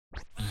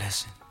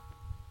Listen.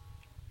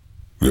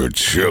 You're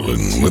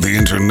chillin' with the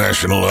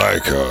international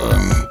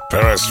icon,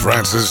 Paris,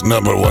 France's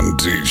 #1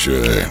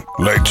 DJ,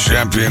 late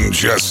champion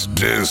Just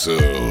Diz. Wait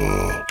a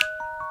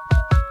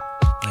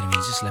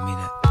minute, just let me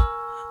that.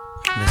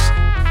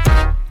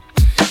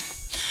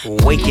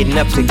 Listen. Waking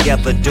up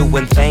together,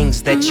 doing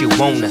things that you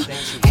wanna.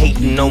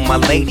 Hating on my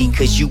lady,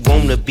 cause you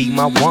wanna be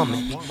my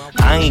woman.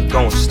 I ain't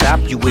gon' stop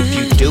you if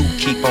you do,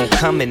 keep on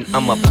coming.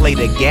 I'ma play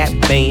the Gap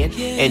Band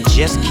and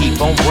just keep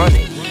on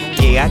running.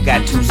 Yeah, I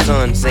got 2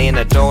 sons and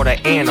a daughter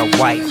and a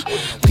wife.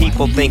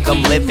 People think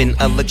I'm living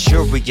a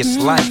luxurious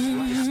life.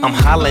 I'm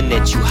hollering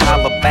at you,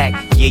 holler back.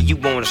 Yeah, you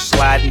wanna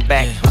sliding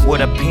back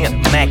with a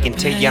pimp Mac and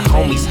tell your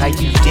homies how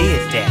you did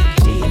that.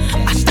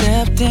 I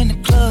stepped in the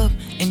club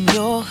in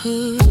your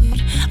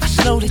hood. I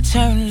slowly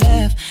turned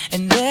left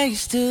and there you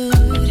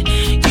stood.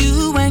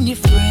 You and your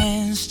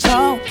friends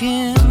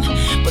talking,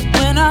 but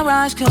when our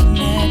eyes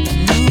connect, I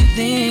knew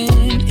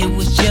then it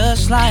was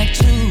just like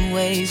 2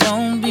 ways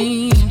on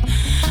beam.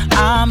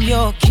 I'm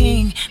your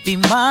king, be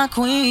my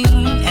queen.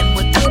 And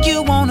what do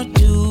you wanna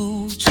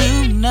do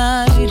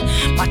tonight?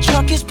 My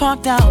truck is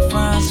parked out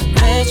front, so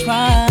let's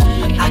ride.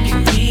 I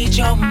can read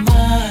your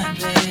mind,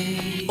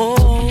 babe.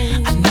 Oh,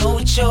 I know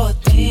what you're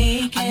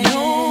thinking. I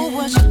know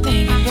what you're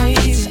thinking, babe.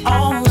 It's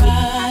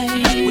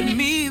alright with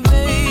me,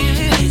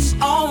 baby. It's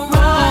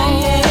alright,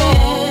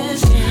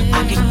 yes.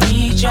 I can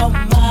read your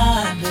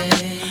mind,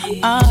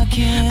 babe. I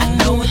can. I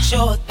know what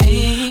you're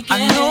thinking.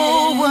 I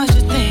know what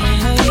you're thinking,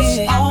 babe. It's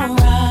alright.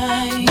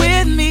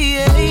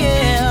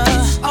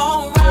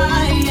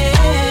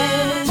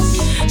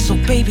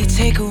 Baby,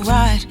 take a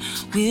ride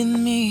with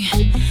me,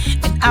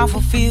 and I'll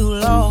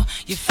fulfill all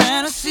your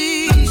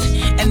fantasies.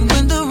 And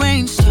when the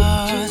rain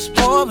starts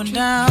pouring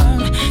down,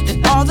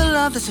 then all the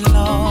love that's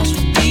lost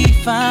will be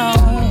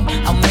found.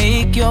 I'll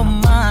make your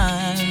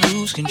mind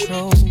lose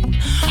control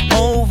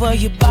over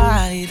your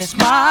body, that's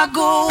my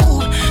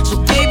goal. So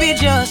baby,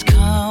 just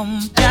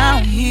come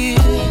down here.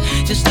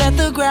 Just let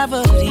the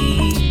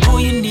gravity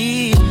pull you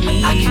near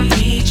me. I can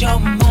read your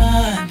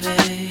mind,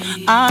 babe.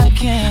 I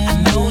can.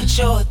 I know what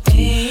you're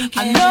thinking.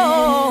 I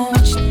know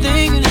what you're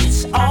thinking.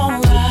 It's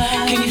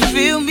alright. Can you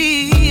feel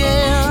me?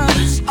 Yeah.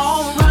 It's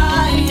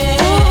alright, yeah.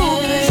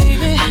 Ooh,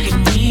 baby, I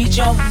can read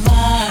your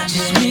mind.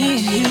 Just me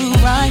and you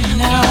right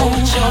now. I know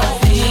what you're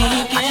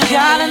thinking. I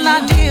got an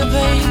idea,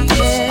 baby.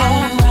 It's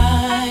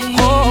alright.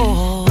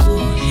 Oh,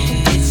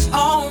 yeah. It's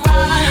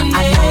alright. Yeah.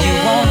 I know you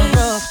wanna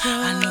rub.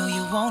 I know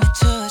you wanna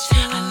touch.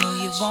 I know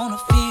you wanna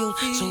feel.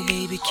 So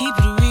baby, keep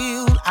it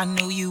real. I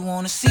know you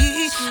wanna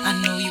see. I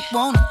know you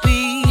wanna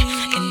be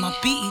in my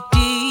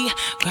BED,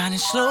 grinding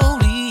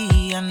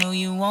slowly. I know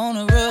you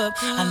wanna rub.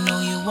 I know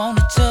you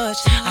wanna touch.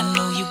 I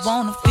know you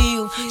wanna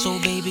feel. So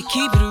baby,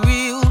 keep it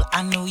real.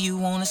 I know you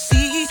wanna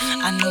see.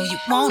 I know you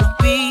wanna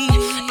be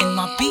in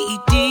my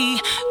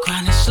BED,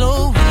 grinding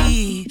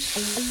slowly.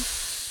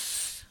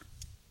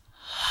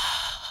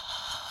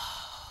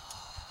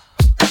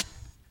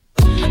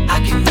 I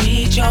can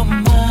read your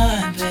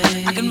mind,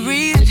 babe. I can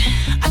read it.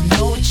 I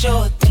know what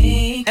you're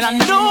thinking, and I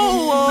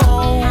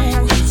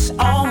know it's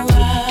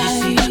alright. You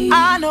see,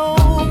 I know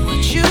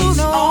what you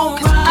know,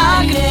 'cause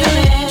I can feel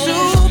it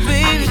too,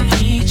 baby. I can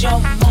read your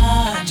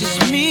mind, just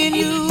me and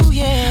you,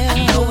 yeah. I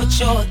know what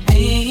you're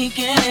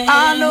thinking.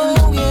 I know,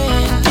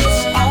 yeah.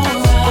 It's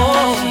alright.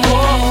 Oh,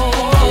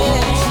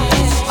 yeah.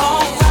 It's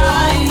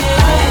alright,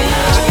 yeah.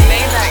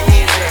 Maybach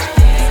music.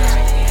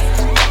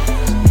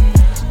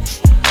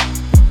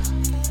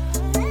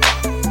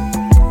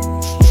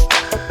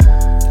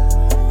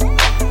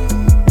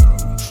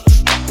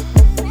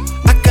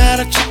 I got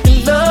a chick that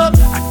love.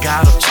 I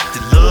got a chick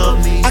that love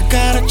me. I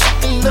got a chick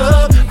that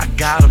love. I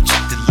got a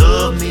chick that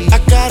love me. I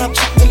got a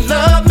chick that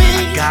love me.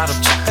 I got a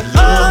chick that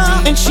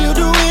love me. And she'll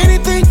do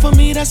anything for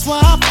me, that's why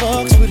I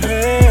fucks with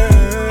her.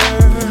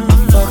 I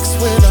fucks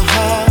with her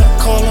hard,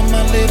 call her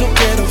my little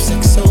ghetto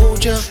sex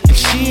soldier. And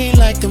she ain't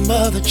like them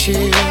other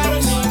chicks,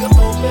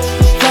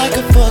 like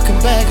a fucking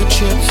bag of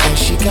chips. And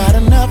she got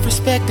enough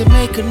respect to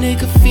make a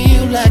nigga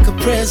feel like a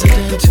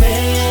president.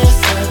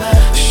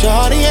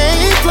 Shawty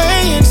ain't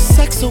playing,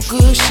 sex so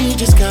good, she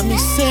just got me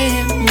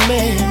saying,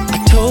 man. I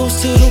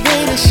toast to the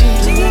way that she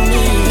do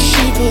me,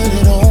 she put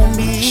it on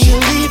me.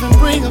 She'll even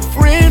bring a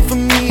friend for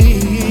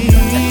me,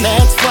 and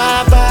that's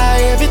why I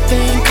buy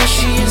everything, 'cause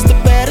she is the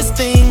baddest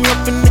thing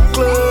up in the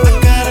club. I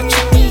got a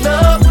chick that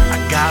love. I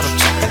got a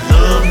chick that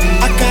love me.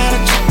 I got a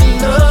chick that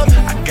love.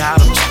 I got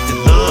a chick that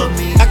love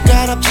me. I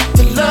got a chick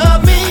that love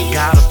me. I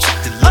got a chick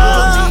that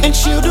love me. And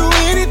she'll do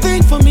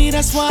anything for me,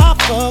 that's why I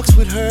fucks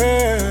with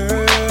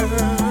her.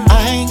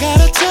 I ain't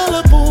gotta tell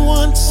her but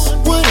once,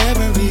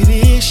 whatever it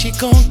is, she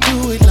gon'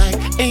 do it like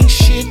ain't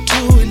shit to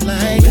it.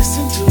 Like,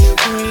 listen to your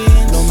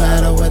friends, no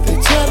matter what they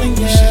telling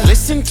you. She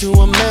listen to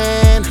a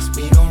man, 'cause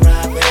we gon'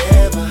 ride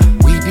forever.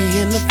 We be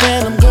in the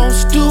phantom, gon'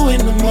 stew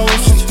in the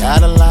most.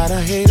 Got a lot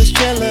of haters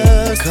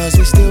jealous, 'cause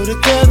we still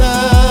together.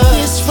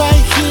 This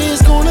right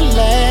here's gonna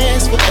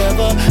last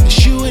forever.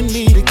 It's you and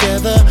me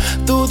together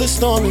through the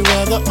stormy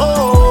weather.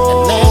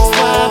 Oh, and that's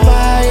why I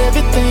buy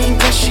everything,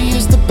 'cause she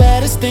is the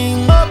baddest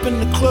thing up in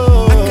the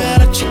club. I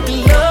got a chick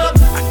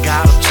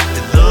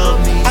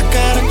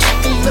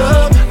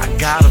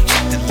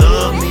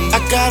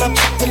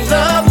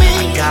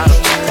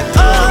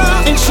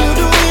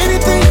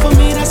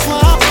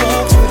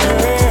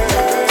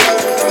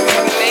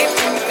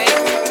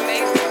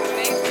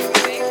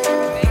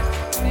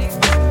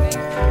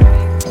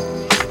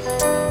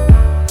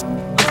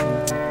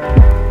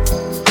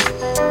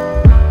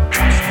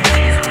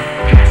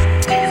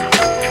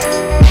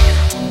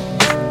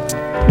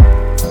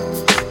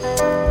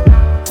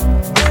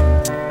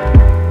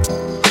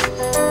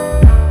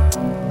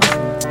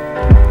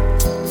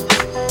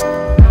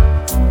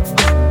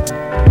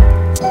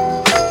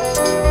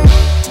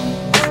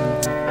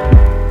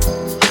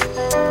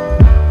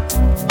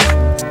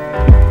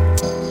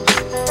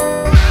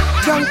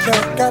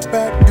got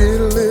back,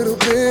 did a little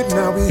bit.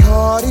 Now we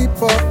hardy,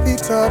 puffy,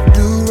 tough,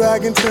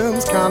 do-rag and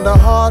Tim's. Kinda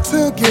hard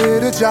to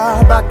get a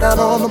job back out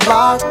on the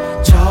block.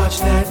 Charge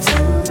that to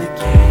the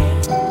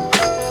game.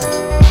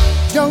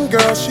 Young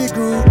girl, she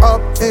grew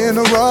up in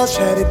a rush.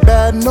 Had it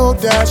bad, no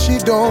doubt, she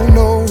don't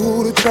know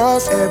who to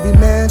trust. Every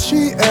man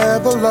she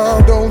ever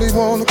loved only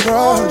wanna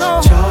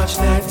crush. Charge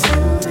that to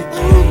the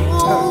game.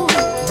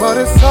 But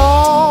it's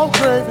all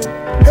gravy.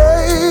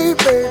 Hey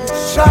baby,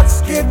 shots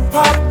get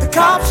popped, the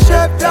cops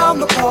shut down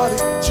the party.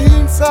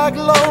 Jeans sag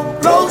low,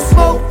 blow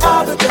smoke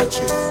out of the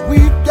chest.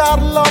 We've got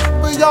love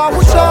for y'all,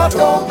 which y'all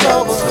don't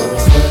love us. So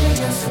it's really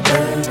a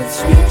suburban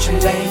switching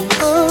lanes.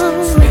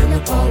 Spin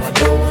up all I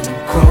do in them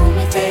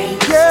chromey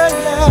things.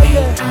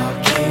 Make our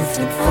kids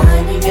and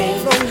funny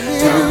names.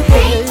 Don't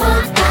hate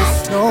on us,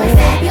 we're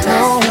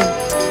fabulous.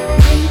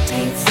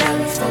 Prepaid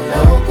salaries for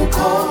local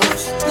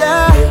calls.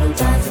 Little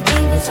John's and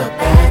Divas up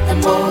at the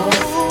mall.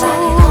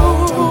 Rocky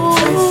Cold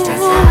twist,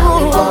 that's how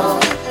we roll.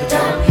 But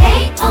don't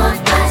hate on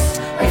us,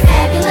 we're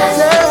fabulous.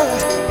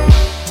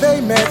 They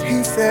met, he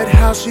said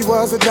how she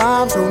was a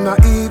dime, so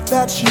naive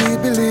that she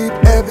believed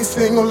every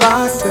single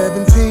lie.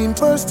 17,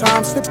 first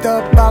time slipped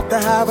up, about to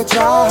have a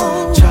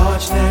child.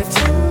 Charge that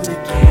to the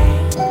game.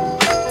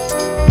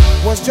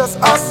 Was just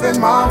us and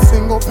mom,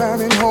 single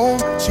parent home.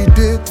 She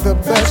did the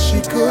best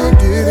she could,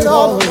 did it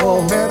all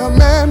alone. Met a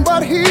man,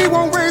 but he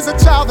won't raise a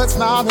child that's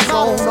not his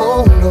own.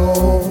 Oh no,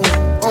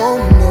 oh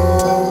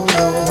no,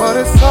 no. But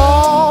it's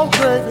all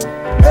gravy.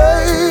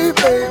 Hey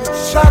baby,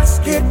 shots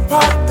get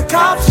popped, the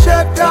cops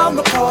shut down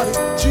the party.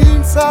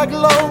 Jeans sag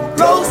low,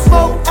 blow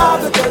smoke out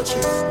of the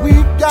chest.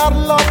 We've got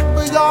love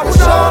for y'all, but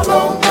y'all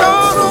don't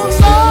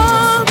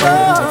love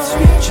us.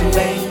 Switching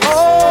lanes. Oh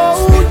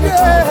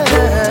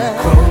yeah.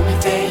 Chromey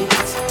things.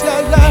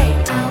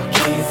 Make our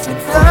kids and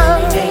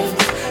funny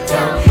names.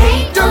 Don't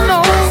hate on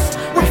us,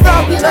 we're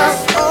fabulous.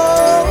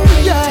 Oh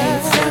yeah.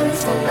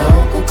 Salaries for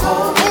local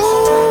calls.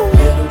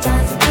 Little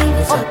John's and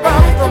Divas up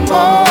at the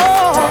mall.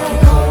 Rocky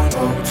Cold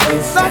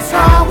twist, That's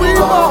how we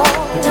roll.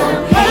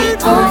 Don't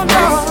hate on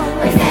us,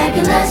 we're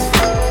fabulous.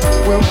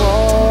 We're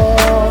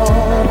all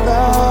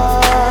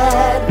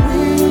that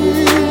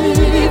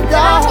we've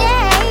got.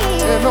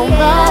 And no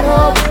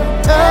matter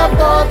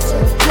ever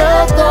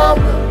together,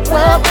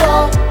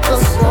 weather the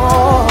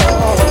storm.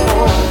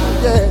 All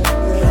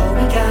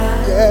we got,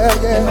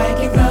 Yeah. it might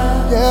get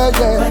rough, Yeah.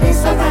 but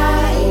it's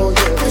alright. Oh,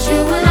 yeah. 'Cause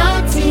you and I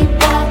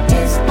teamwork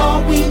is all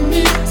we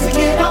need to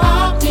get our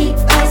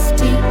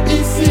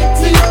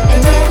R-E-S-P-E-C-T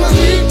and then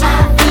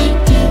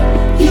G-I-V-E-U-P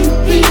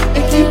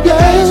and keep your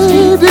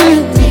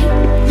H-G-I-V-U-P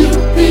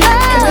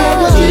and then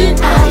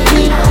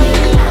G-I-V-E-U-P.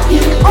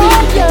 Oh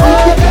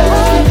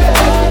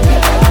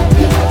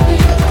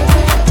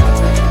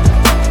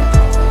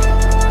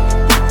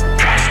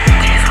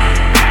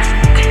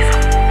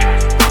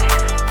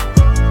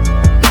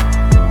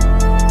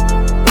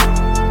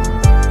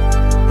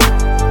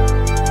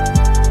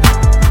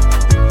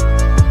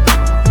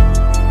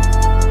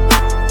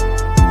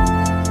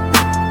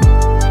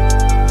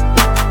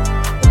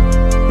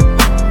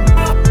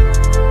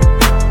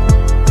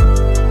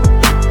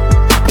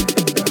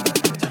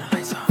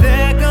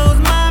There goes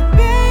my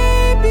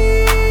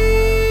baby.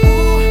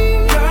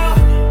 Ooh, girl,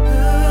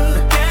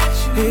 look at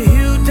you.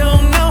 You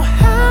don't know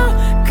how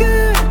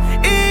good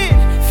it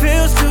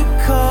feels to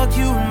call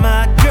you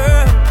my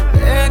girl.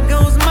 There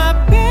goes my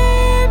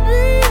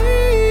baby.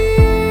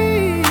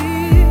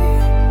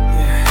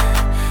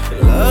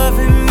 Yeah.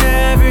 Loving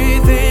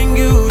everything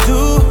you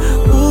do.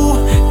 Ooh,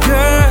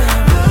 girl,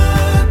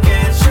 look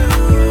at you.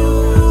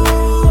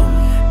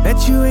 Bet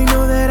you ain't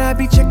know that I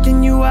be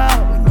checking you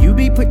out when you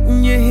be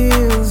putting your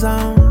heels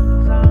on.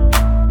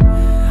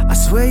 I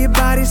swear your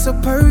body's so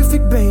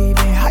perfect, baby.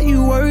 How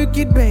you work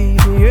it,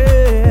 baby,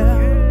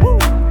 yeah. Woo.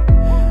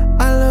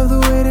 I love the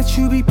way that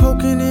you be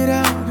poking it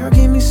out. Girl,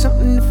 give me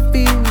something to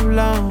feel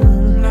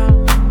on.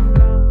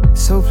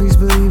 So please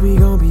believe we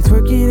gon' be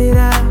twerking it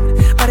out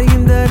by the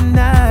end of the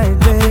night,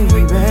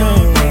 baby.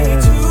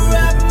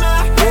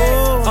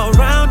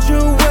 Around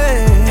your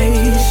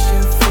waist,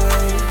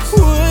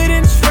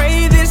 wouldn't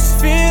trade this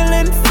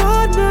feeling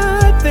for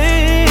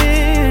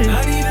nothing.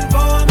 Not even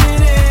for a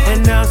minute.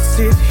 And I'll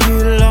sit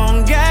here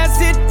long as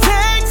it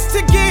takes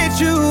to get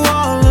you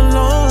all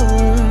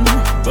alone.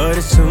 But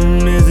as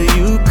soon as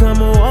you come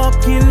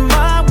walking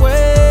my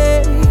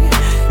way,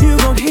 you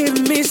gon' hear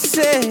me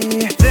say,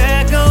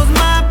 there goes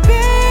my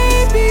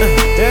baby.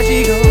 There she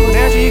go,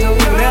 there she go,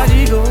 there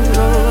she go.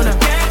 Now.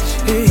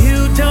 You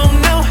don't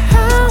know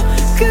how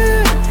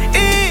good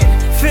it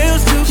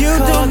feels to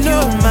call you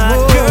my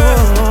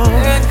girl.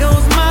 There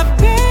goes my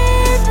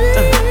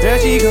baby. There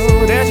she go,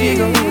 there she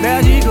go,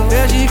 there she go,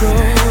 there she go.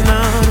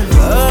 Now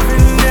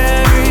loving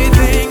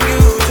everything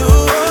you do,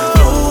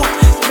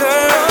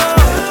 girl.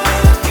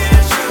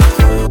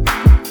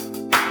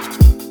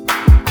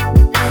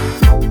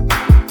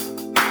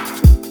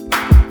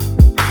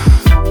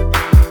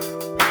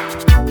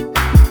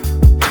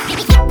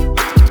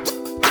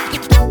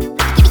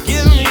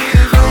 Give me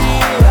the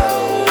green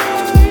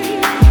light.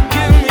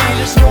 Give me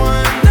just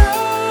one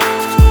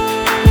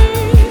night.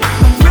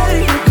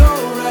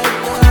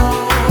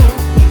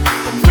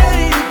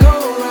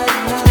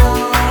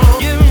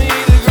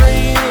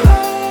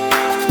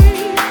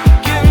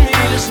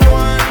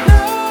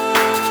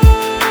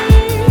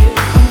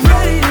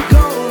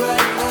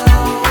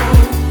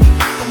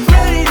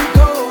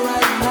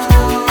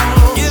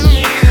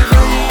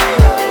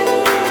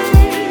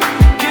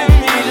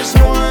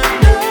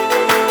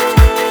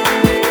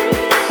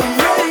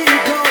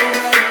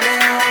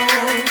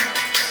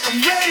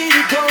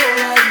 to go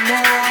right now.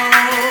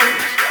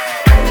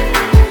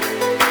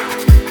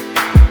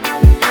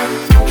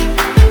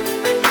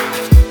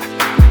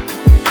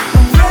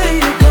 I'm ready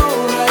to go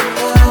right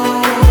now.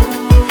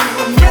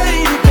 I'm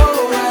ready to go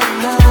right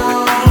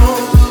now.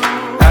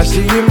 I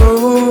see you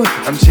move,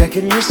 I'm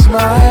checking your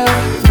smile,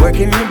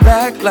 working your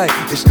back like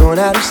it's going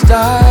out of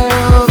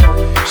style.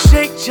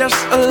 Shake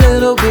just a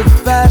little bit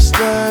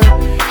faster,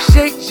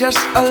 shake just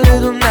a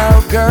little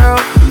now, girl.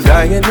 I'm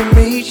dying to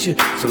meet you,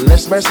 so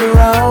let's mess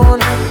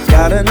around.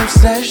 Got an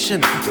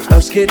obsession with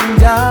us getting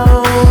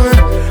down.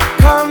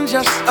 Come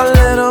just a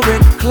little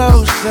bit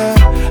closer,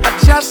 I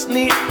just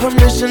need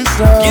permission,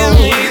 so give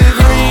me the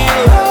green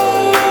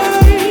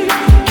light,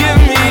 give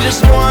me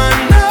just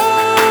one night.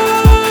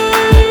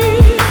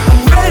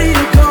 I'm ready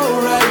to go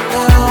right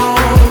now,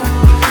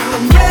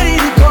 I'm ready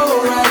to go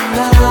right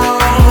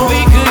now. We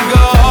could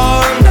go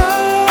all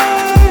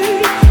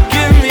night,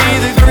 give me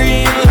the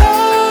green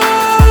light.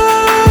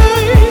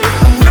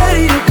 I'm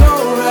ready to go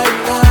right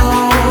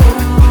now,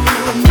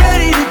 I'm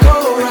ready to go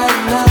right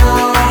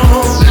now.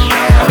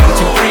 I want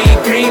you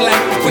green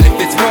light. Well, if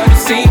it's what it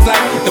seems like,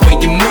 the way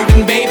you're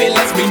moving, baby,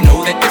 lets me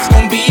know that it's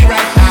gonna be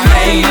right.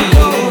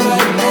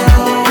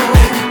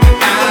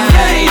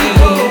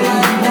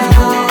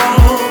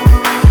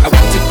 I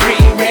want you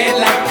green, red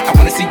light. I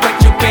wanna see what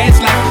your band's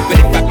like. But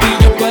if I be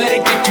your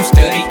buddy, did you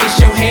study? Is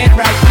your head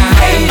right?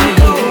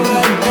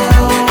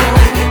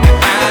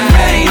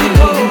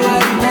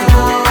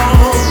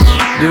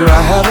 Do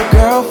I have a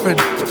girlfriend?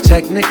 Well,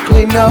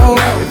 technically no.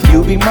 If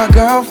you be my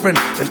girlfriend,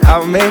 then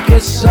I'll make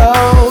it so.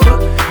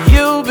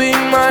 You'll be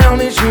my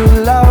only true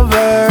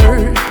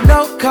lover,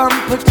 no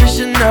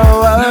competition,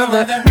 no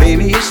other.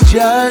 Maybe it's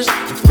just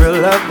the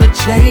thrill of the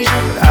chase,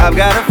 but I've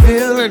got a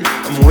feeling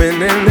I'm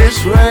winning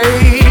this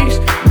race.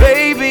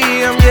 Baby,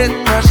 I'm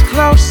getting much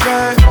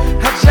closer,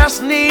 I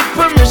just need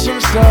permission,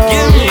 so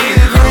give me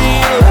the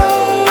green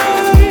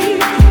light,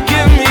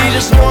 give me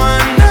just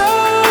one night.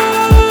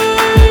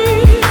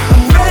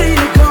 I'm ready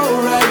to go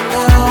right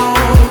now,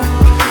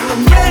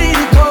 I'm ready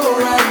to go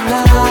right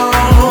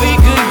now. We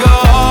could go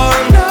all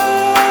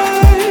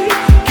night,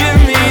 give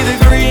me the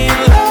green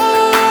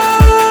light.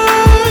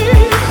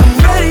 I'm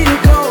ready to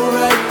go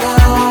right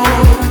now,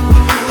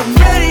 I'm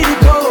ready to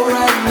go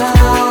right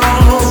now.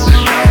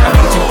 I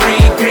want you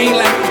green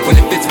light. Well,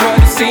 if it's what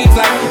it seems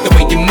like, the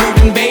way you're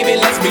moving, baby,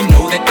 lets me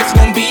know that it's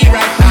gonna be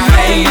right.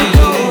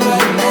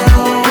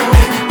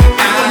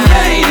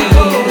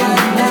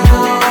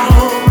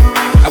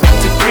 I want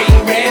you green,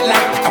 red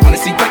light. I wanna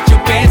see what your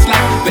band's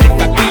like. But if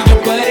I be your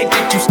buddy,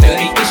 did you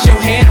study? Is your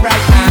head right?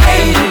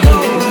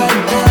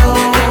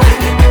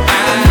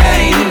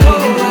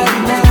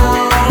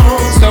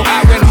 So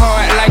I went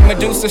hard like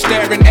Medusa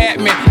staring at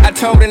me. I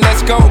told her,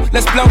 let's go,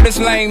 let's blow this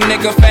lame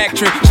nigga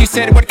factory. She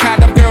said, what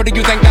kind of girl do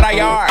you think that I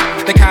are?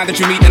 The kind that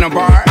you meet in a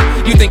bar?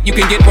 You think you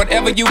can get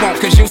whatever you want,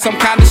 cause you some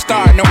kind of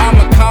star. No, I'm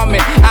a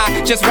comment,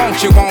 I just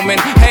want you, woman.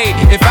 Hey,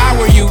 if I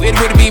were you, it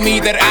would be me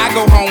that I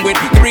go home with.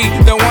 3,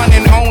 the one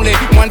and only,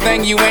 one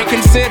thing you ain't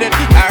considered.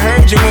 I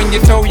heard you when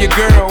you told your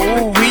girl,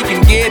 ooh, we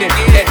can get it.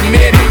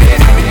 Admit it,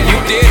 you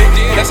did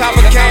it, that's how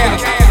it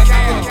counts.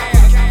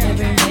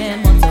 Every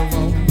man wants a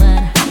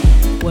woman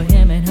where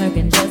him and her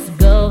can just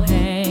go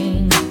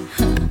hang.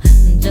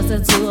 Just the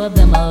two of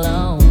them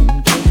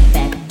alone, kick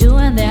back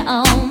doing their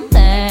own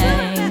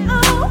thing.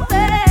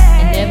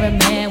 And every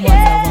man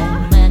wants a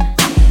woman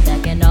that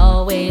can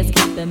always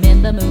keep them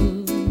in the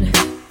mood.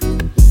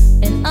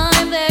 And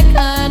I'm that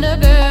kind of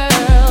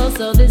girl,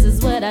 so this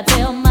is what I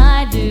tell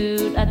my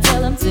dude. I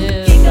tell him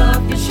to kick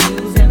off your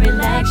shoes and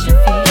relax your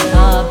feet.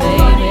 Oh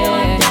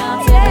baby,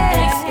 down to the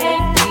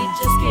escape beat.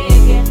 Just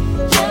kick it,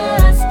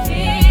 just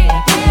kick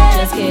it,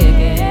 just kick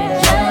it,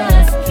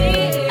 just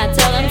kick it. I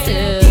tell him to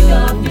kick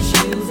off your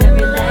shoes and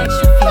relax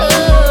your feet.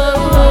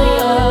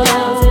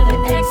 Down to the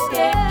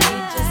escape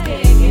beat. Just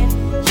kick it,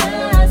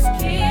 just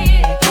kick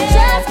it,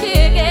 just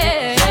kick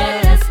it,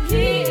 just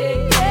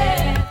kick it.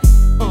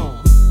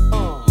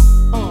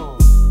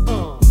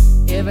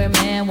 Every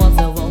man wants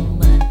a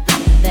woman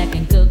that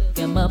can cook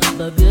him up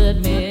a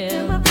good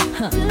meal.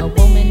 A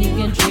woman you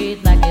can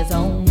treat like his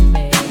own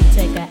man.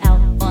 Take her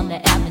out on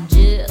the app and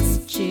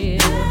just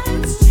chill.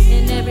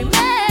 And every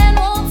man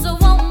wants a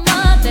woman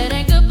that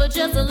ain't good for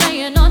just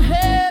laying on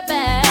her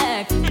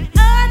back. And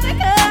I'm the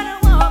kind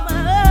of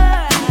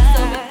woman.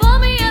 So before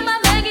me and my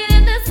man get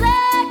in this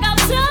sack, I'll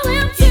tell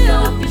him to kick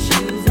off your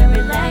shoes and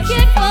relax.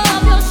 Kick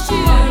off your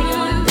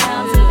shoes.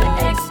 Down to the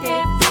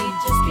escape beat.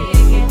 Just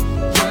kick it,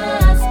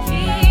 just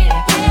kick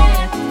it.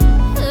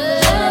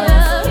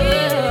 Just kick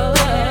it.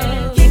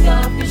 Kick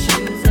off your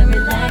shoes and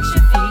relax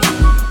your feet.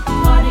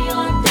 Party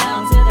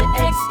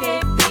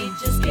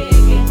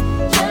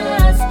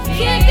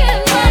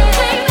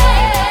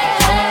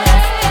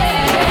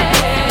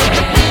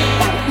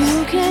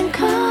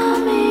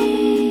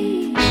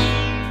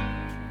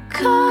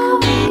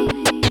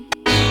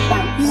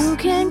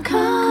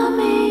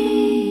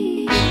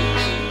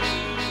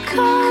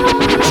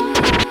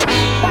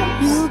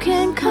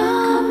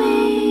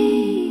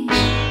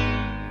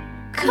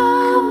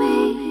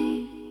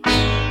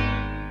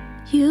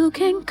You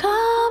can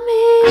call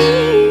me.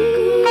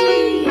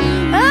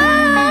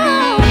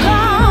 Oh,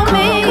 call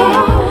me.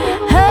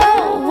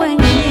 Oh, when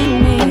you need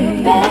me,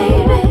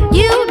 baby.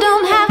 You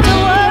don't have to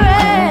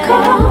worry.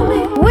 Call me.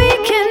 We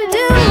can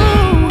do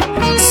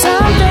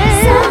something.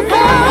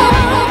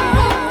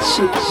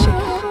 Shake it,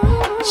 shake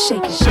it,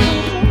 shake it,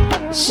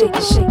 shake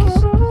it, shake it,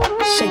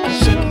 shake it,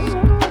 shake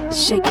it,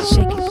 shake it,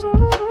 shake it,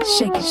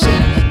 shake it,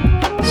 shake it,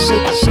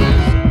 shake it, shake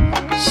it,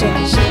 shake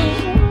it, shake it.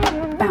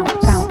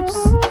 Bounce, bounce,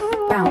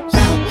 bounce,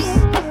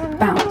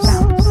 bounce,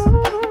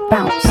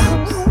 bounce,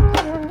 bounce,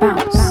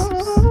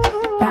 bounce,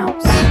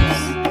 bounce.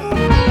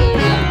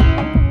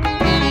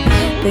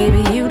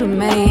 Baby, you the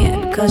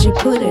man, 'cause you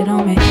put it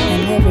on me.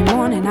 And every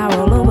morning I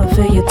roll over,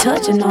 feel you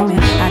touching on me.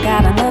 I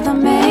got another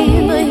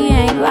man, but he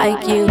ain't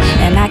like you.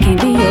 And I can't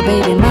be your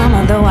baby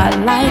mama, though I'd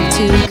like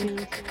to.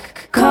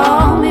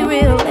 Call me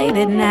real late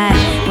at night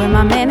when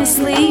my man is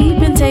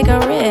sleeping. Take a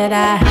red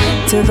eye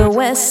to the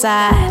west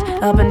side,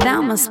 up and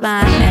down my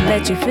spine, and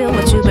let you feel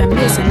what you've been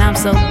missing. I'm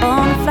so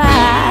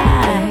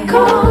bonafide.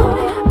 Call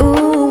me,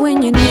 ooh,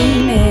 when you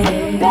need me,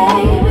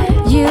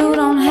 baby. You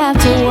don't have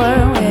to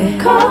worry.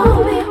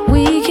 Call me,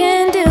 we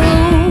can do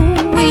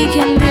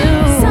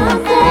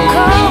something.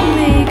 Call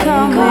me,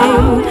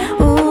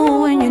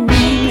 ooh, when you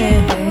need me,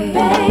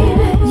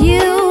 baby.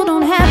 You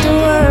don't have to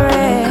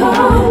worry.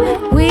 Call me,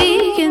 we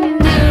can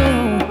do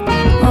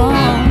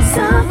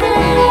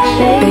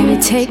something. Baby,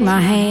 take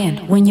my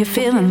hand when you're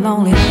feeling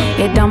lonely.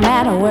 It don't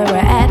matter where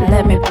we're at,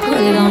 let me put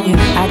it on you.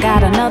 I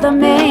got another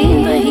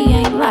man, but he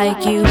ain't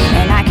like you.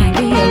 And I can't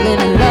be a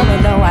living lover,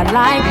 though I'd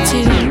like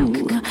to.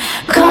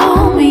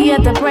 Call me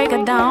at the break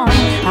of dawn.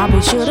 I'll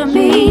be sure to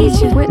meet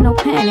you with no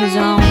panties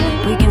on.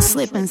 We can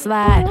slip and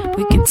slide,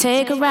 we can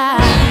take a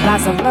ride.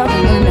 Lots of love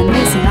and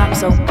reminiscing, I'm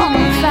so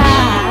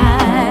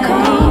bonafide.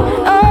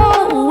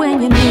 Oh,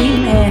 when you need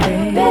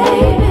me,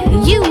 baby,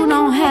 you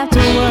don't have to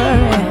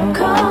worry.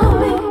 Call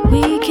me,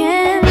 we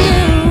can do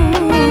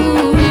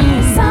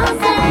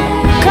something.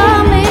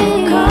 Call me,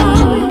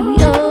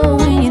 oh,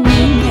 when you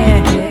need me,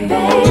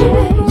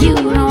 baby, you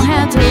don't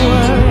have to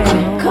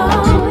worry.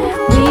 Call me,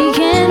 we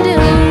can do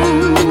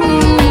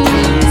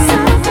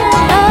something.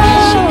 Oh,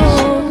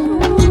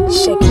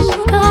 shake it,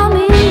 call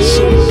me,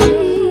 shake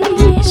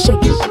it,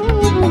 shake it,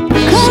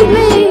 call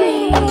me,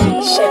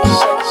 shake it,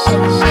 shake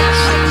it.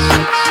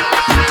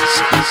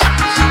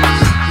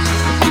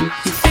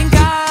 You think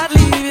I'd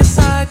leave your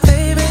side,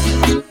 baby?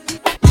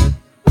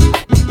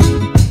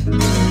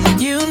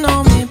 You know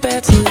me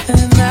better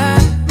than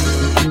that.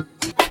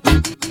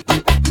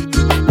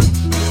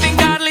 Think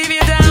I'd leave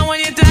you down when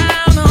you're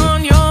down on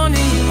your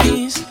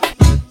knees?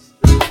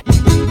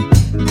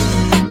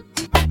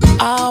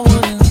 I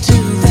wouldn't do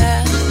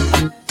that.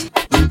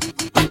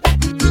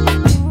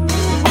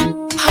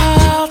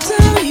 I'll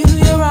tell you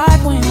you're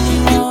right when you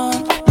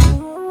want.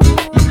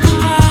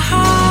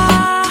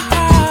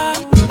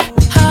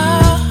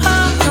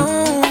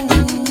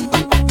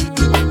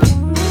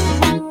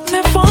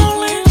 If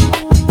only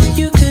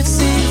you could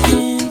see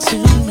into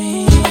me.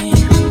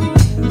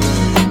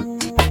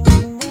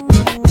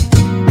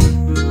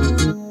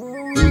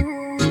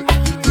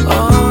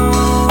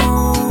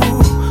 Oh,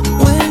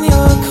 when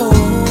you're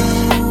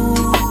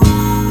cold,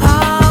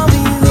 I'll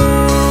be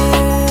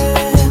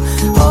there.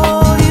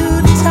 Hold you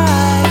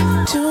tight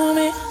to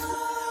me.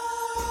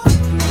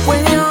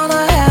 When you're on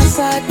the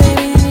outside,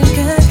 baby, you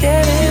can't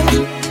get in.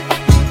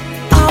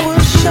 I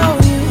will show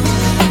you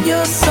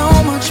you're so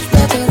much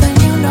better than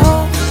you know.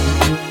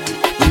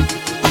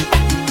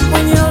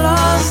 When you're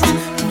lost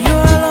and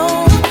you're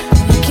alone,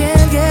 you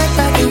can't get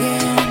back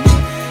again.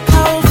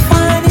 I will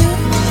find you,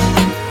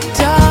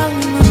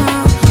 darling, and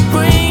I'll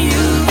bring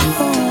you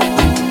home.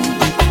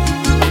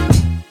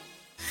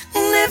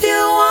 And if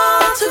you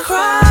want to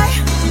cry,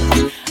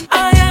 I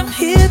am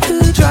here to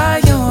dry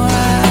your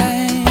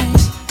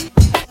eyes.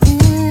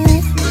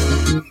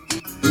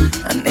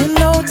 And in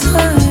no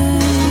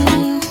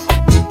time,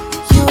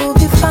 you'll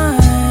be fine.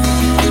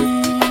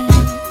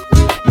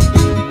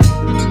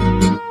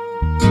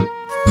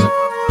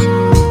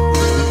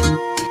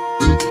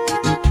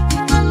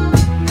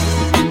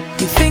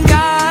 You think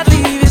I'd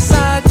leave your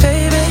side,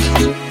 baby?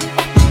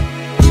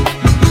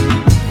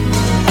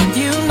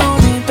 You know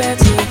me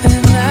better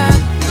than that.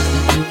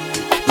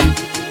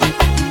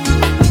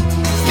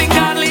 Think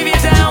I'd leave you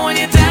down when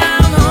you're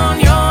down on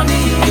your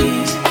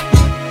knees?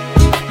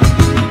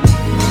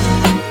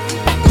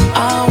 I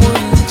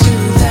wouldn't do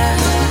that.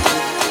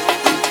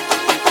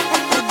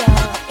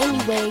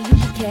 Anyway, you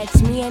can catch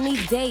me any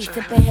day,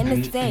 sipping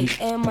Hennessy,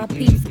 and my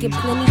peeps get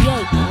plenty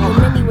yay.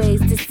 There many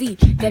ways to see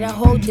that I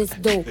hold this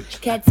dough.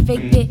 Cats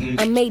faked it,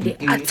 I made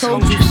it, I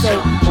told you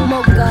so.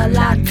 Mocha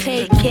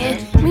latte, kid,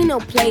 me no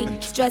play.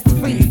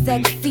 Stress-free,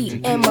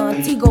 sexy, and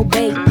Montego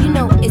Bay. You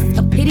know it's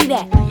a pity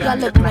that y'all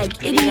look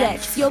like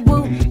idiots. Yo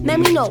boo, let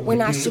me know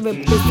when I should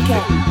rip this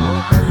cat.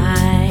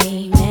 My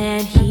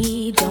man,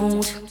 he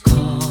don't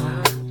call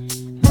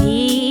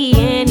me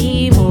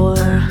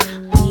anymore.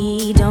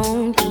 We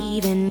don't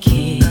even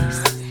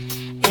kiss.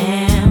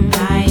 Am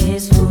I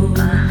his fool?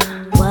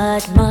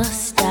 What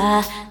must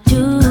I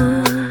do?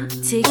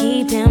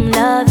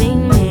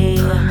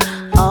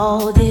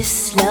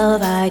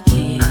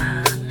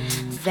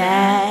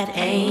 that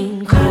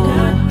ain't cool. I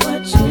got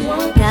what you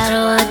want. Got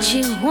what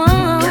you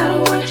want. Got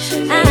what you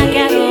need. I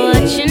got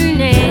what you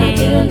need. Can I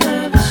get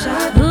another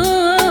shot?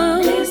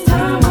 Ooh, this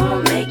time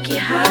I'll make it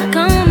hot.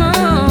 Come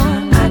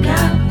on. I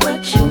got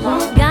what you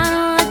want. Got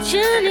what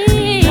you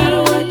need. Got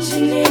what you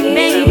need.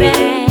 Baby,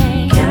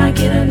 can I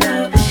get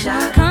another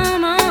shot?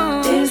 Come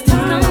on. This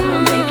time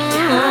I'll make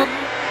it hot.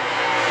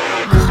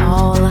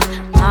 Call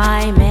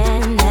my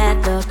man at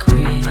the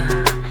crib.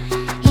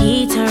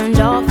 He turned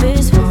off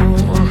his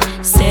phone,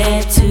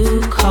 said to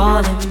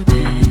call him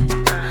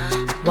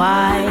back.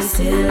 Why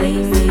silly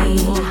me?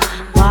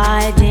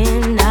 Why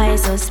didn't I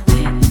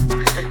suspect?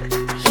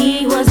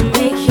 He was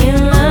making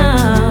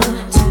love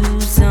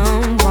to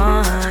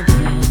someone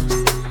else.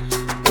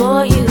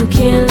 Boy, you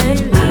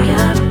killing me. I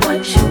got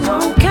what you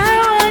want. Got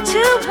what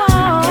you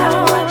want. Got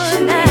what you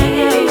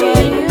need. Got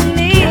what you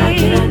need. Can I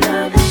get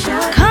another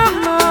shot? Come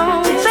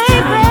on,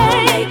 baby.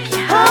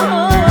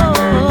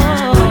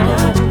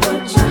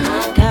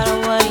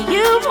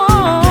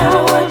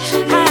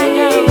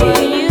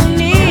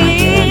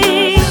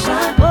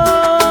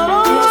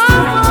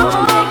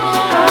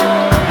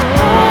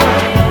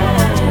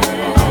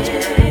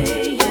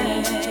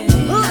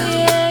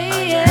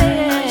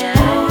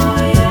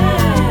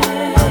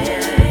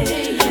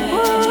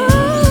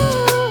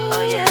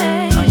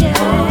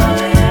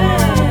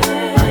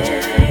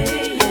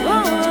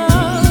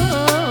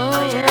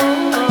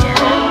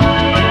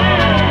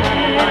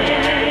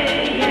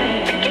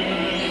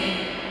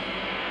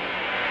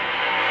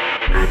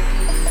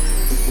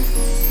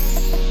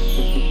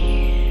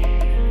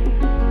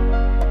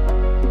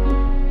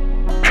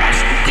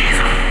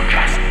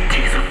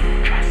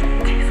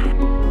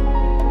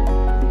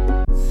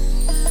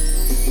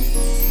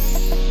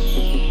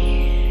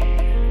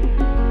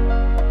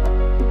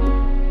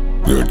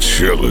 You're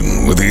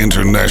chillin' with the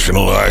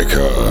international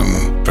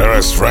icon,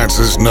 Paris,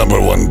 France's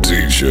 #1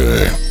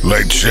 DJ,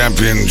 late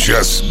champion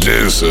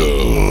Diz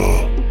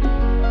R&B.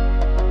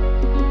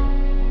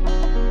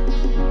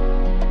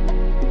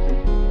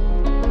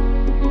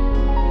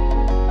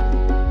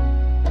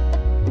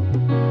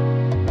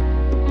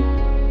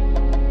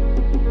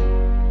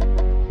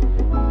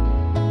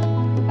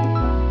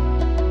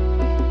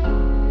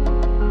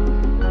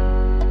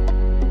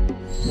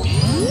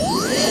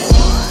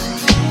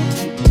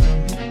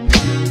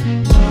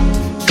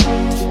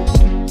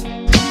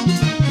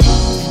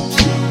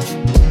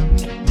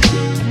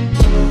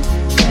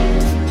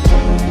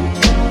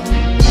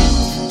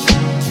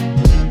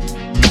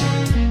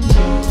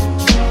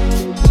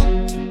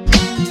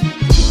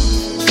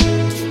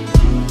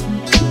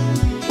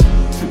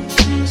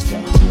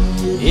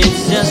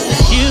 It's just the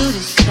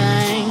cutest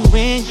thing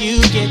when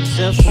you get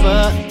to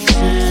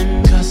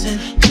fussing, cussing,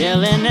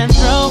 yelling and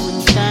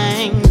throwing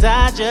things.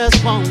 I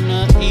just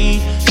wanna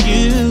eat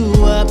you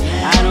up.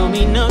 I don't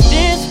mean no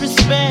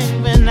disrespect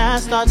when I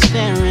start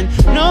staring,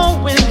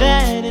 knowing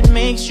that it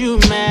makes you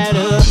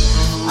madder.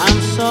 I'm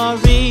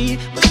sorry,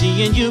 but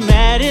seeing you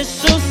mad is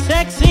so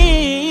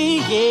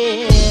sexy,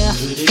 yeah.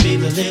 Could it be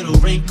the little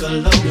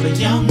wrinkle over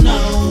your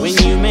nose when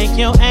you make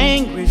your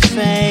angry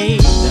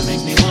face that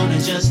makes me wanna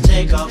just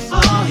take off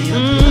all your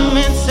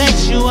clothes and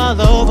sex you all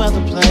over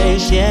the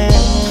place, yeah.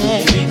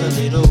 Could it be the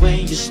little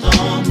way you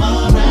storm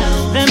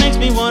around that makes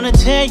me wanna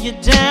tear you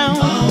down?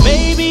 Oh.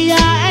 Baby,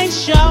 I ain't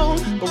sure,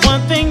 but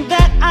one thing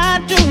that I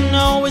do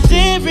know is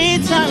every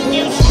time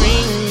you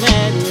scream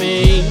at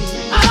me,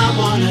 I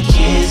wanna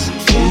kiss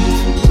you.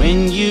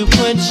 When you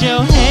put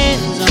your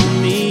hands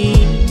on me,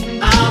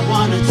 I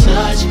wanna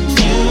touch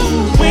you.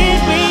 When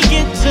we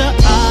get to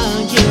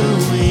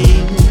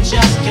arguing,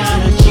 just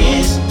gotta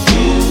kiss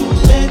you.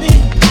 Baby,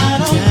 I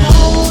don't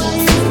know why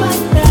you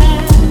like that,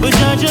 but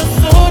you're just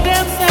so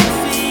damn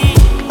sexy.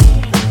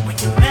 When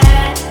you're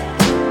mad,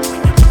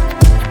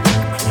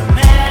 when you're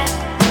mad,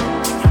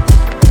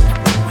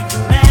 when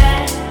you're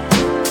mad, when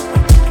you're mad.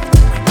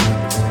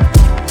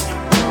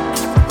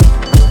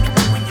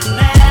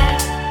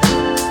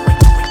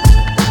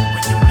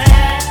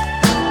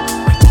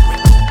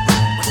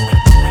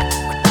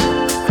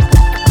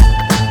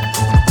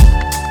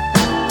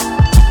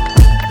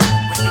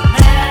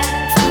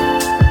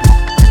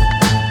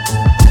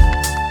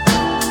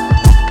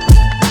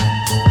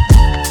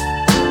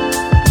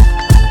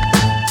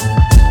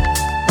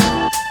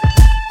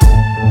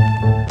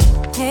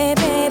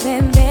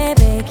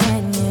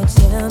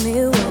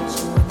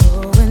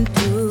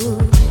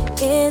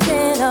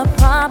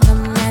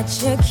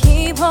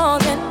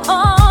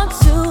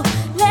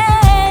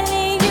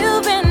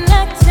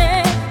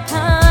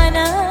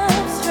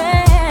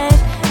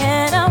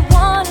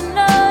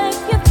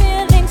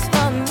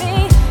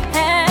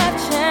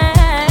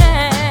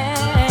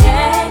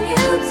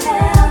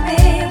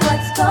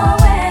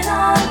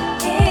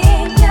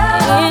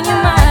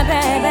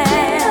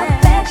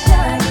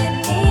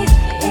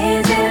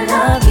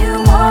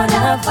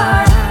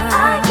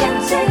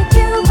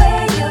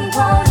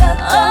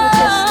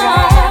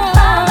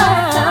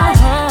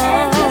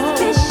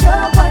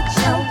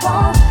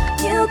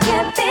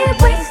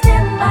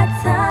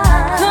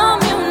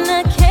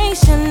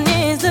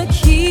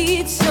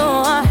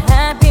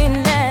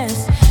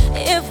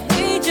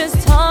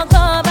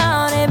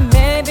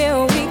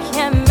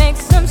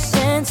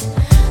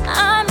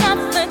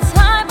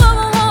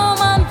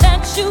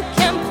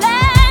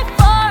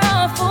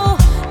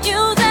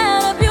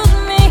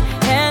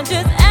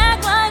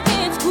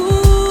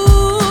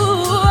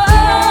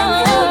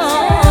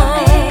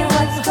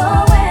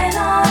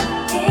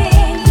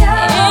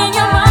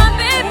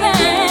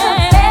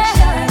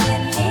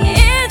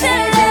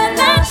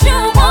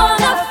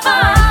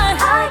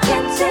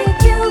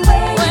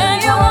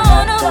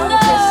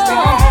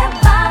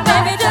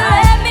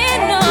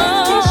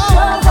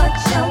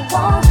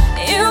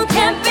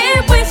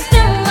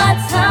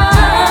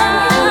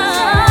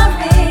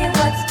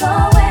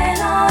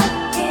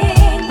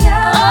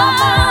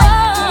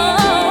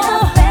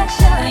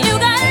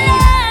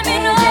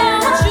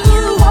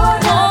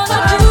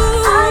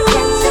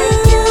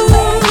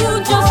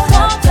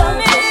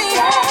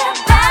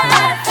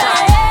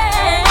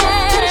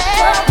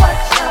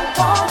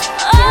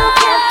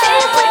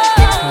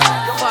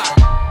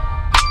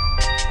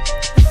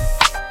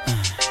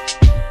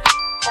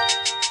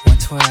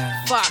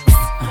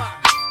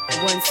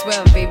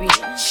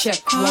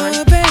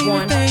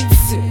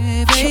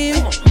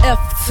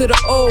 F to the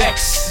O,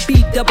 X,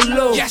 B double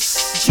O,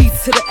 yes. G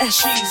to the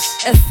S,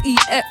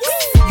 S-E-X.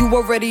 You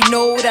already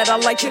know that I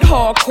like it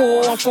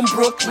hardcore. I'm from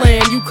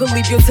Brooklyn. You could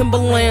leave your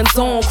Timberlands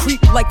on,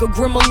 creep like a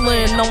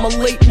gremlin. I'm a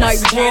late night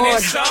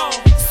broad.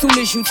 Soon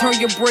as you turn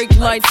your brake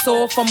lights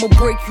off, I'ma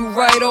break you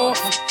right off.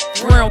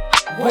 Brown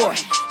boy,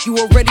 you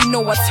already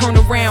know I turn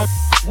around.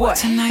 What?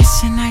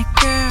 Tonight's your night,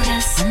 girl.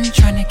 Yes. I'm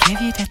tryna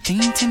give you that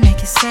thing to make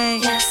it say.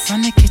 Yes.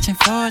 From the kitchen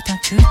floor down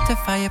to the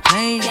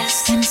fireplace.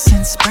 Yes.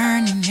 Incense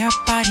burning your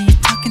body,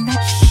 talking that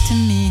to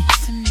me.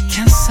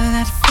 Cancel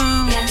that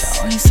phone. Yes.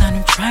 The only sound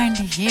I'm trying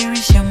to hear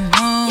is your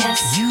moan. Yes.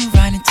 You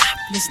riding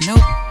topless, no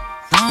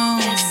long.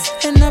 Yes.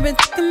 And I've been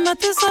thinking about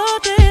this all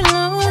day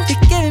long.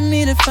 You're giving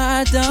me the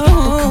fire, don't.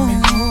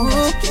 Coming home,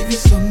 let's give you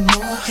some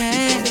more.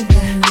 Yeah. You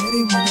better be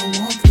ready when I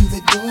walk through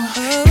the door.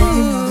 Girl,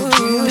 you know the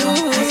drill,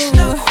 don't ask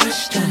no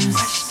questions.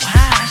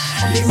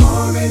 You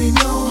already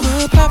know.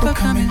 Oh, Papa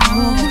coming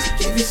home.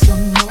 Give you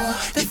some more.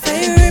 The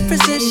favorite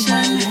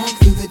position. Walk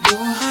through the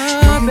door.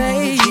 Oh,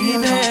 baby.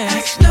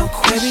 No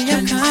question. Baby,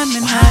 I'm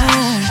coming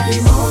home.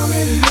 You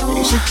already know.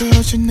 It's your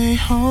girl, Janae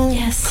home.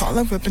 Yes. Call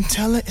her up and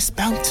tell her it's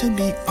about to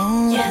be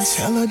on. Yes.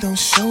 Tell her don't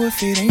show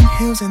if it ain't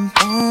heels and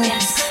thongs.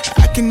 Yes.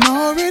 I can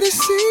already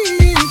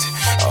see it.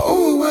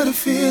 Oh, what a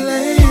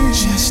feeling.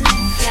 Just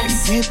don't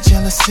get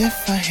jealous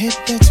if I hit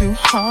that too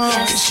hard.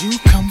 Yes. Cause you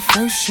come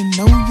first, you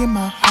know you're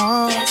my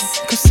heart. Yes.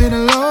 Cause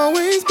it'll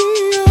always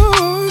be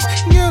yours.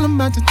 Girl, I'm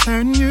about to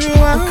turn you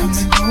out.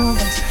 Coming home,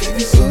 let's give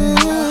you some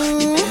more.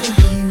 You better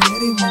be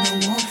ready when I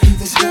walk through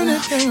the door. Turn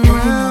that thing Girl, you know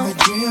around. the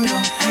drill,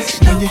 don't ask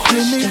no And you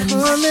hear me questions.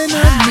 calling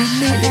up, meet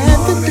me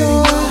at the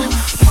door.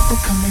 Papa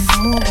coming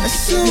home,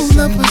 Assume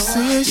the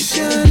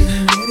position.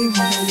 ready when I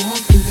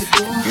walk through the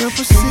door. Girl,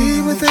 proceed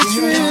with the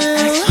drill.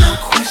 No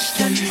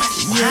questions.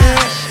 Yeah,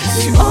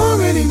 you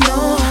already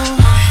know.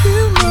 You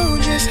know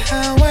just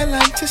how I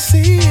like to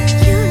see it.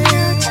 You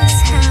know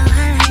just how I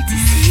like to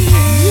see it.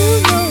 You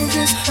know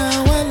just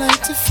how I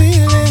like to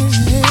feel it.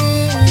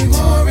 You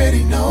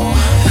already know.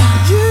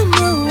 You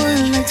know I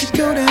like to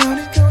go down. I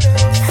love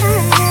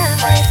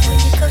it when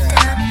you go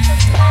down.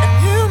 And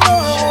you know I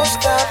won't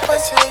stop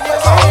until you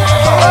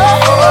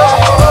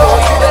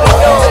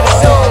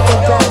A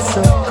glass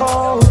of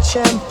cold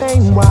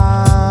champagne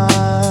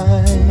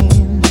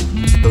wine.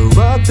 The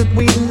rug that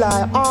we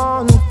lie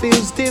on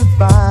feels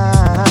divine.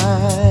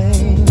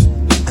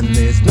 And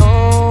there's no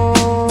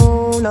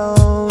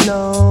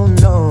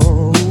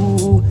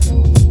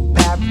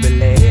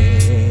parallel.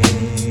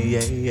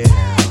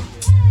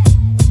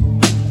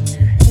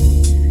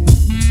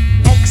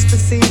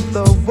 Ecstasy,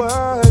 the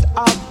word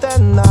of the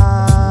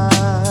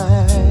night,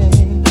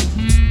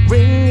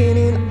 ringing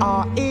in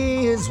our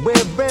ears, we're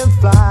in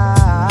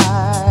flight.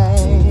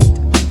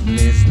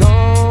 There's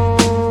no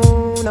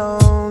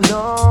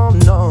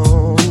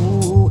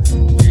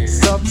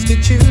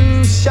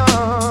substitution.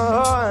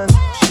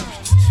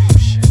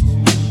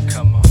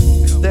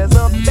 There's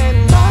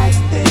nothing like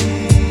this.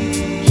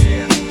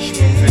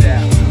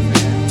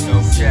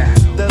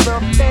 There's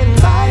nothing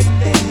like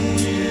this.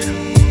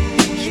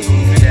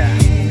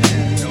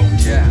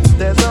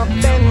 There's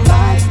nothing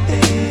like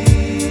this.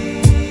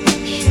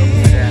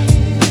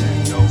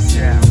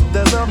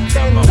 There's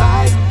nothing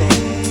like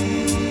this.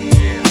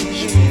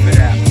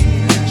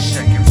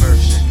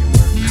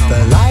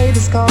 The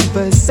lightest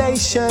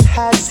conversation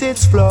has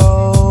its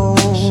flow.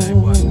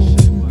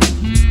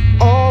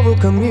 Oral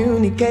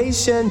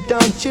communication,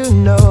 don't you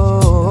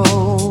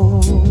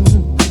know?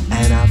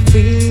 And I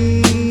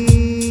feel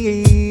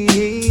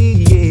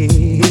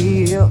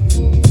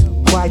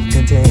quite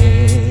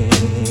content.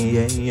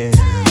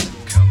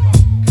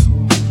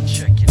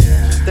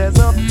 There's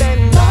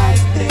nothing like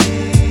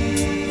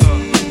this.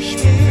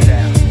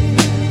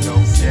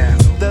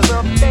 There's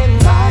nothing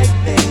like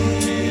this.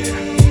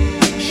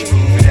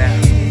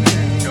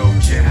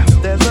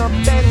 There's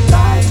nothing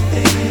like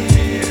this.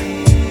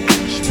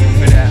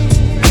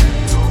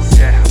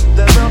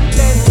 There's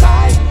nothing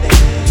like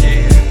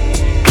this.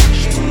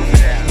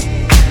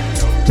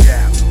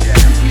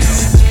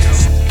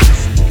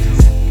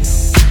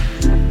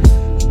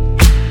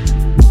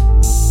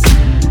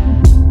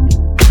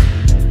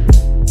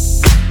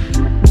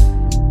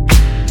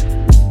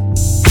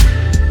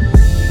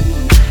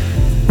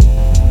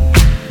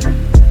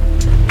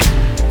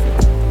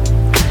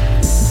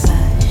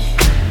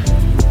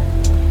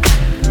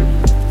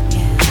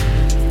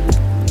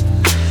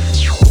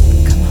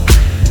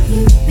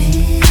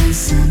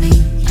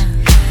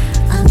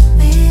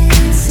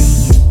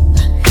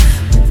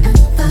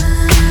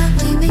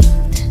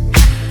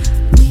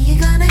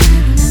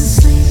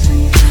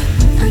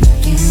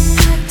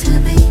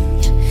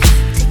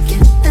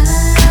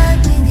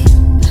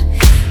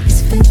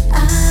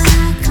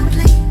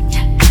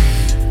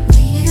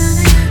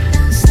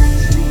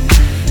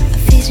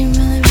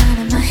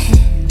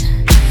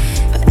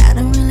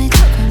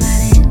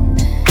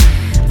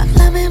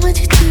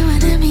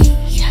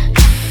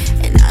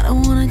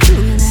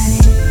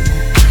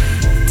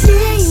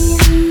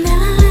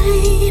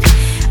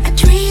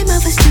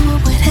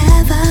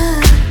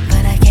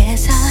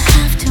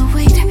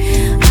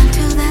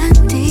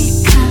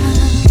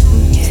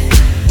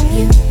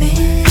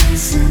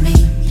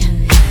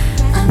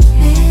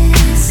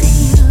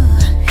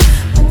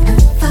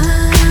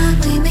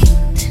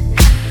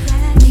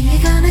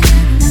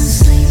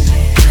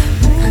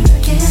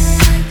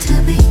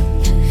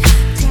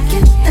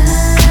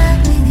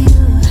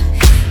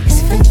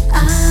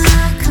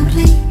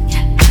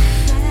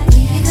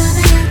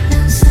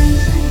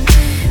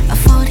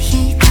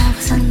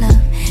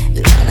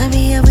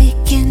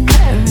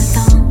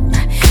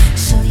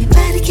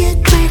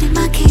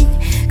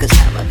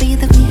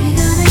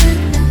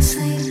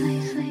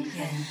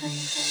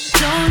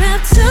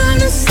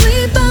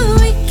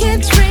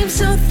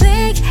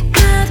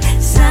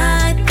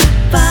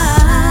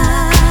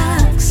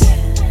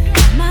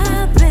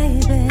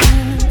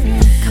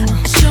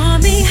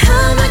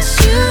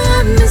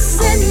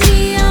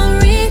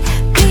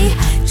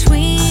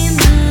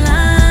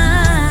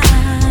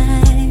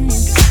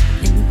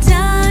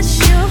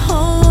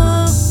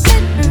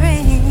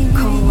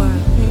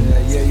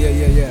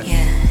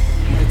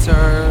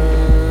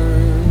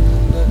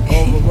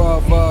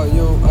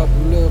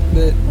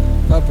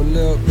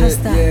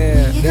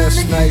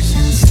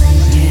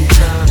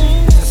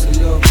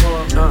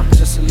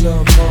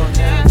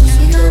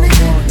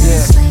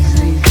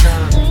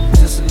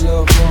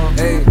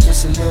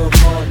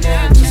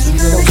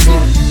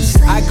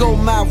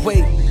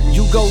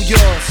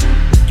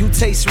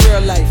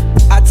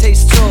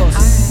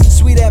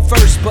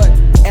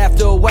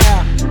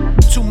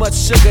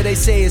 sugar, they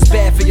say it's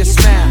bad for your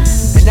smile.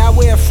 And I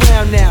wear a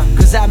frown now,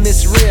 cause I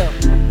miss real.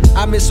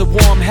 I miss a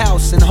warm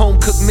house and home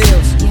cooked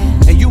meals.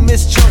 And you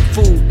miss junk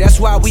food, that's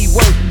why we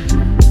work.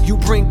 You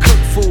bring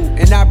cooked food,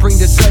 and I bring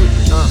dessert.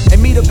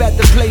 And meet up at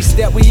the place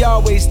that we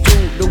always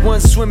do. The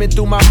one swimming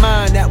through my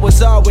mind, that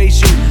was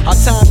always you. Our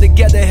time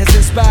together has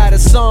inspired a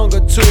song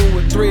or two,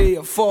 or three,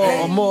 or four,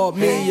 or more,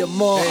 me or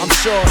more. I'm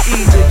sure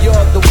either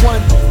you're the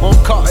one on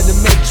caught in the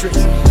matrix,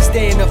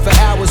 staying up for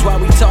hours while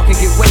we talk and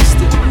get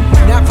wasted.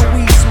 Not for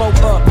weed, smoke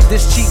up,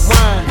 this cheap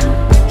wine.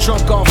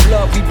 Drunk off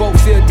love, we both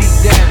feel deep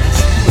down.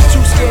 We're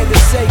too scared to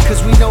say,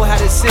 cause we know how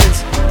this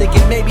ends.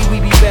 Thinking maybe we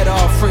be better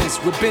off friends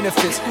with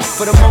benefits.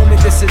 For the moment,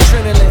 this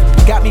adrenaline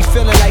got me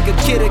feeling like a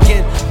kid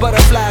again.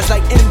 Butterflies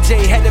like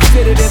MJ, had to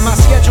fit it in my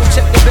schedule.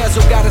 Check the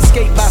bezel, gotta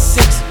skate by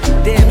 6.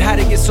 Damn, how'd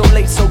it get so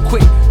late so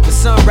quick? The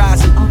sun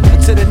rising.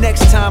 Until the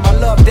next time, I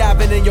love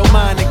diving in your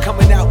mind and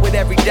coming out with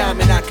every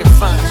diamond I can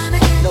find.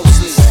 No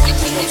sleep. No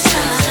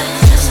sleep.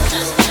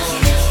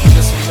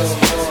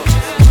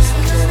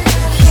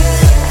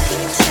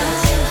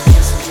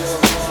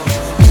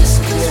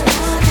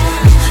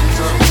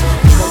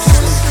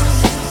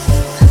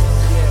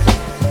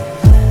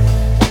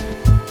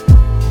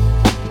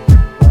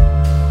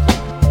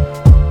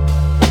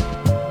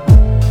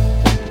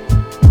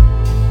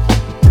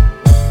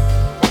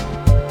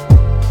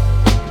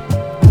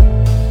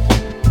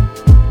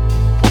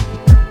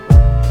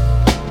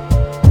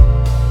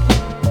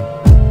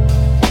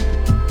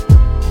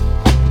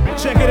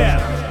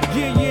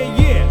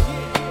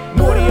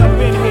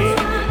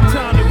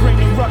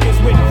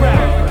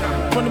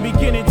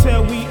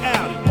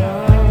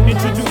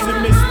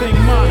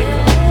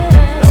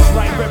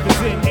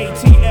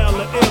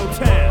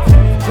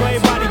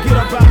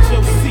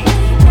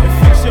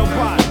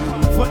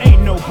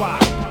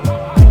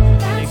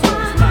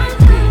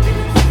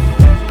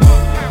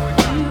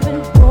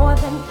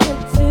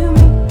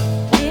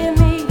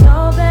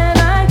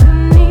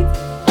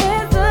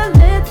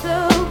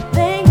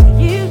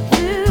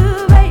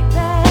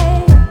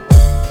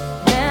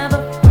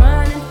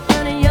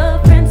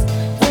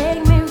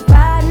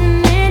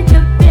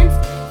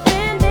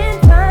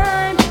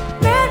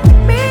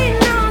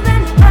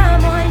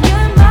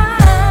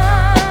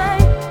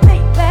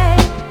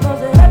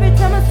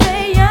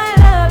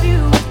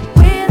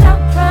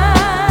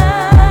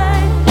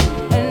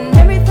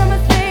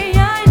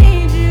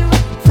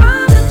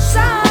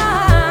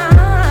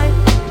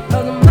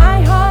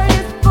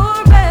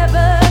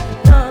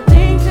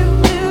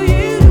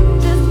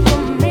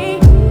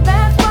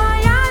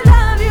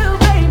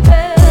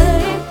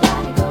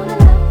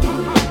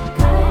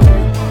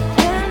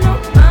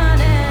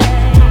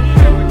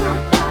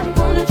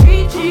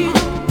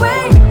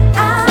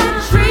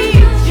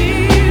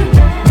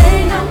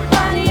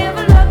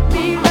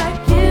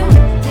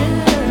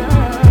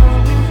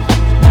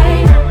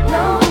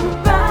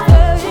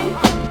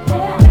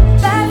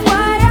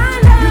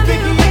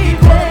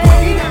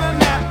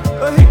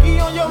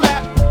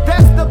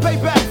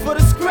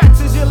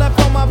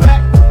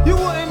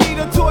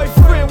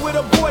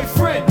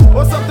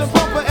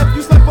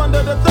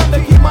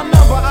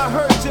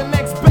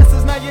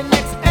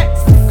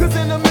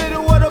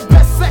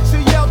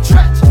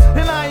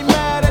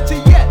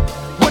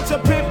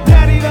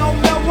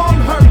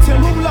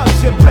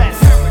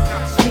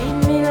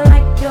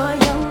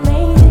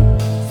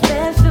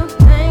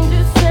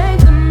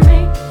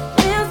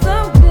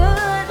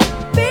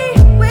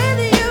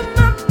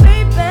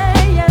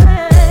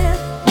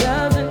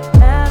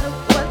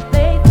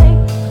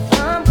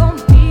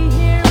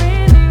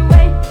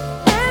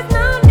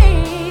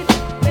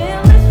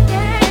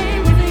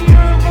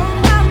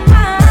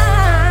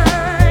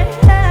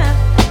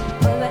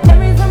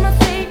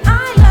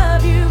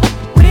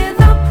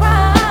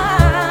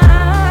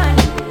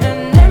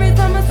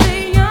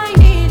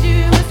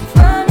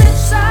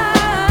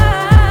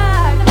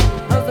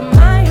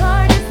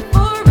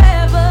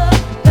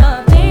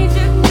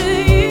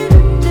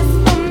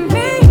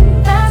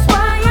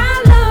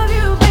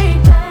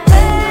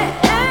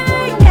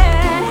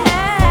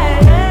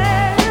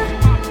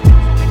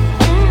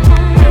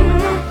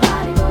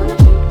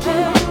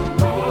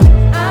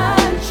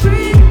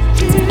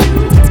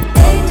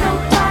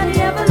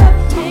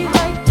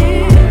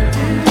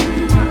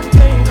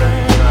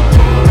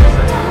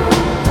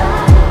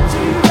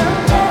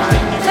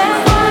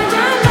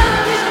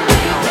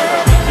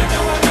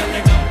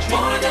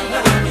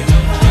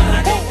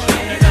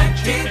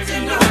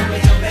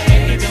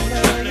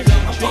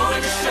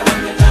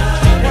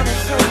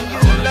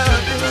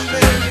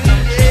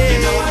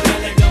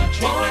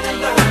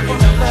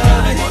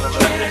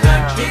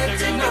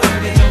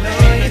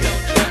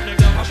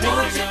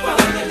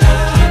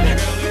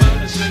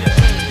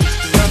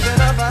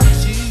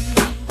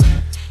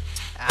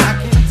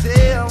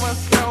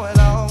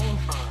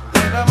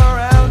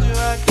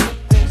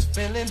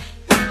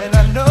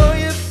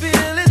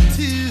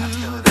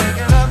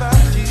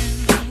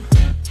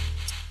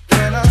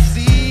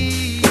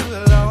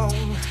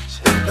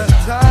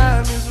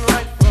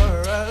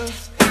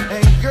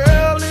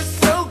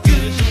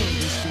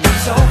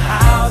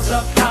 House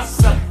of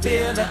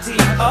possibility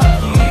of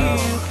you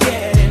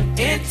getting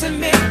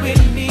intimate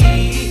with me,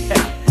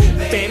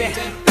 baby.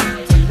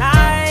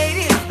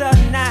 Tonight is the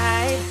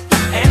night,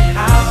 and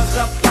how's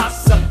the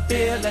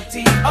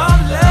possibility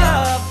of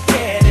love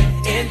getting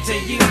into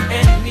you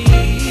and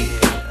me,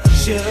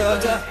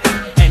 sugar?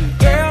 And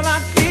girl, I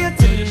feel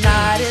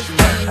tonight is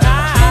the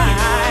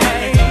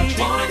night,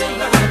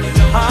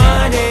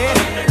 honey.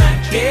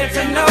 Get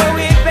to know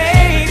it,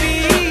 baby.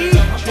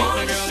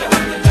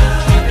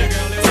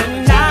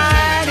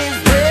 Tonight is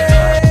the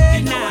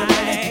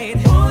night.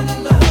 I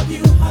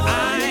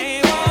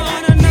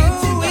wanna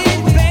know it,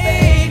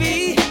 baby.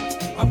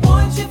 I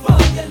want you for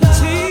your love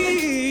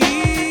tonight.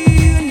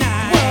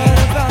 What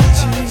about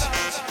you?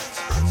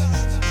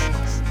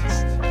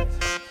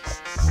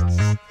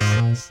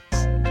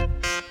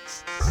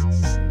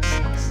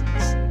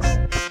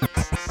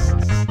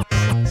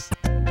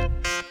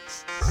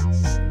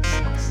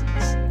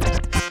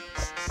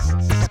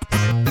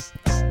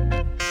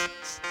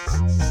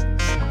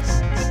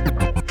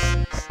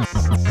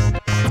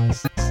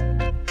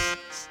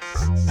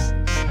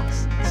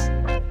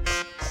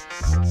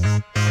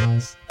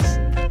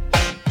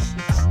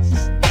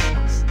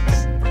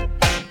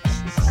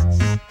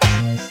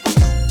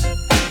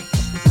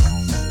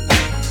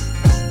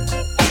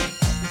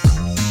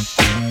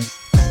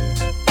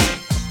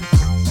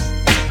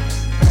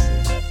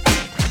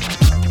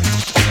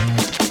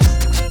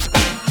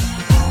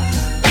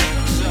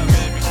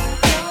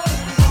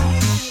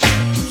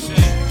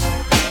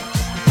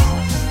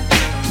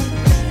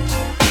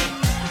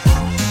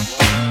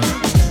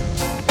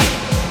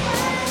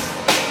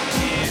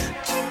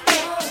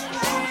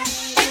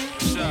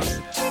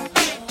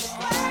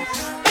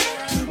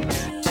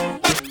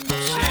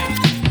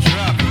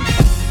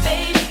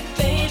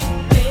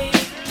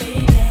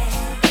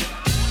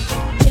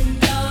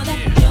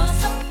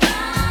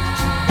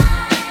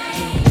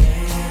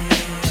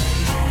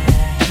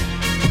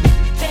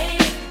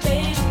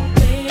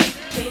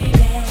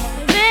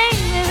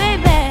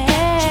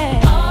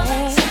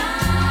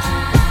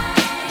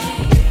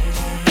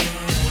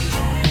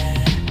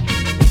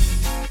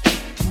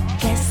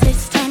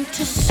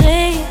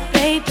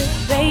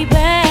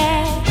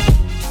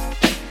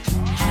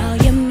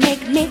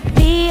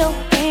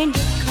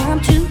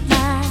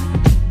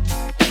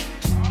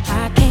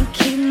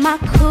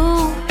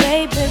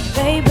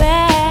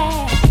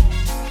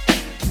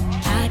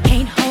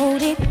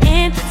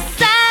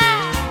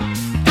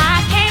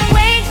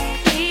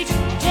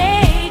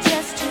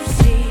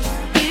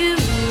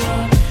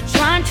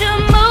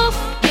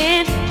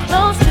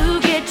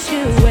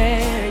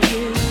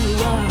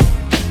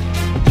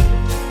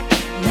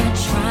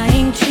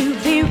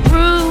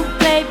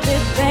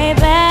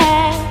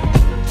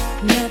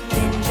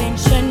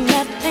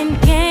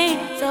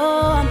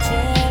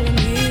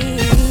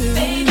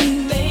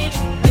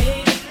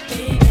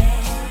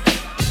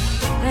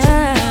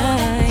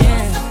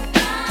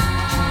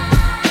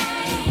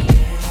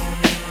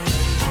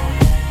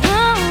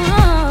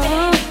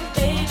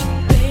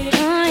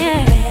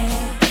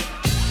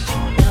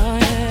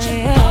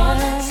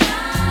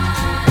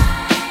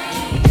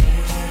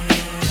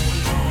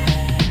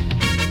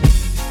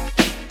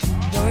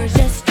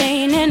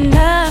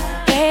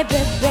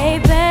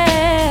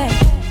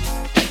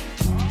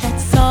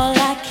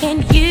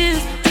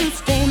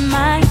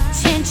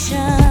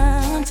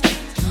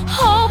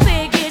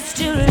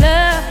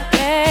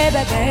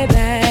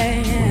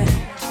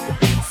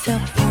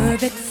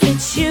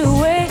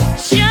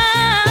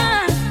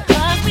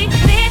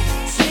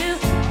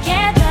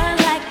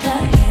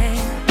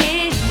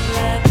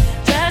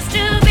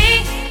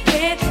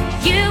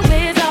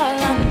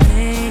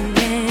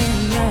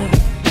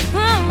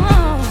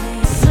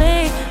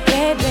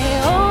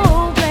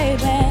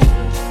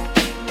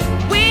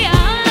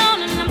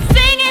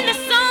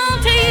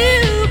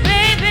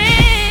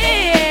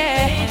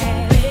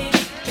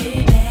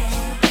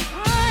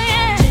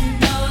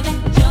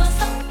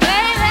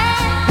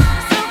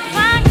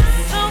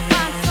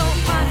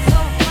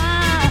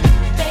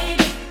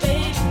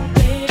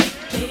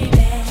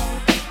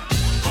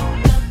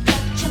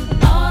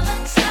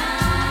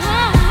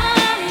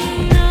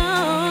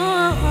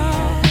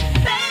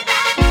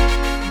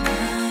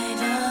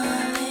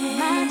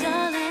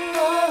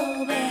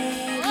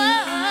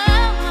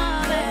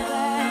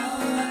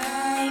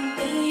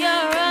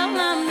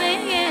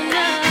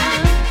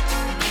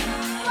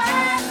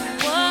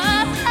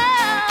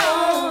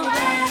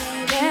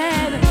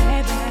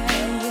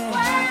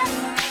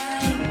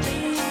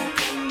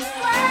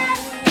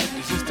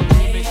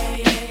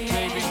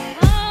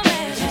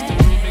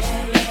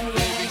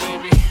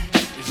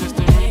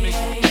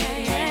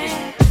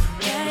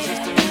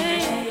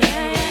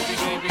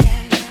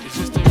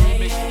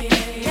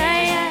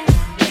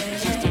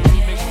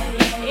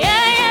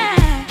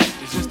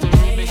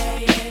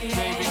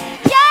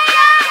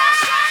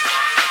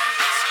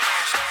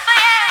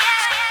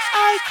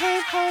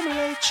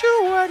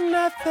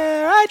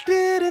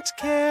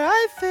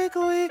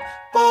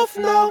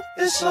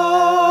 It's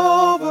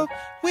over.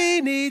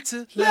 We need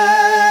to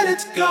let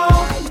it go.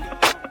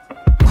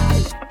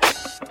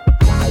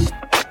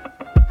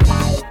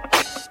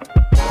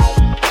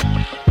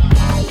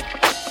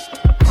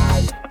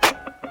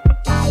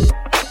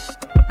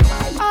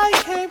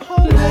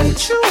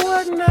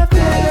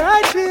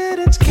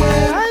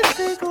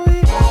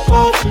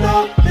 both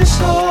know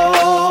it's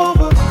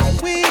over.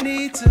 We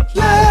need to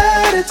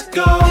let it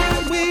go.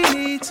 We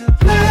need to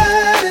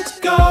let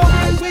it go.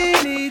 We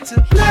need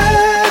to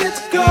let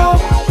it go.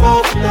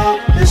 Both know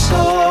it's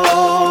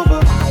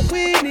over.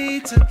 We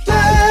need to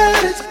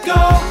let it go.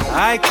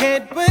 I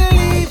can't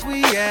believe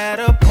we at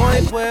a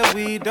point where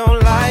we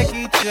don't like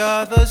each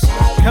other's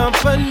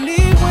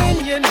company.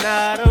 When you're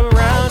not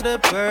around, the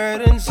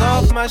burden's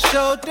off my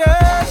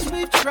shoulders.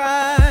 We've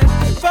tried,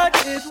 but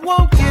it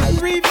won't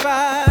get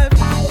revived.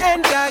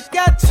 And I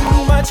got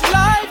too much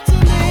life to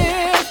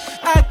live.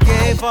 I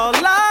gave all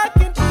I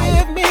can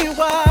give me.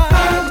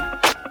 Why?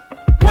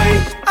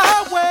 Wait,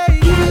 I'll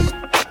wait.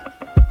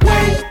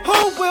 Wait, who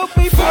will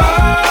be first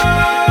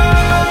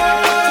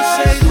to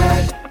say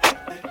let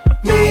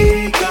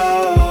me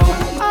go?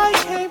 I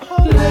came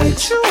home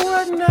late, you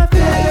were not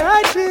there.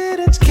 I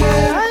didn't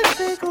care. I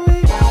think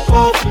we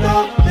both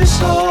know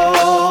it's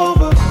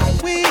over.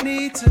 We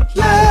need to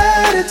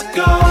let it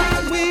go.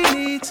 We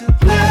need to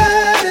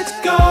let it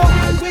go.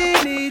 We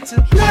need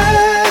to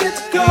let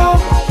it go.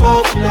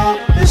 Both know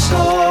it's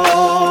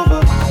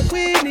over.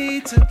 We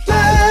need to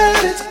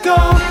let it go.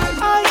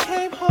 I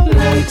came home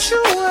late,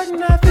 you were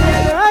not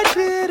there. I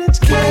didn't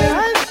care.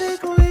 I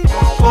think we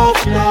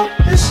both know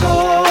it's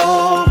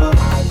over.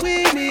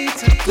 We need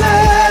to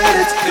let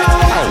it go.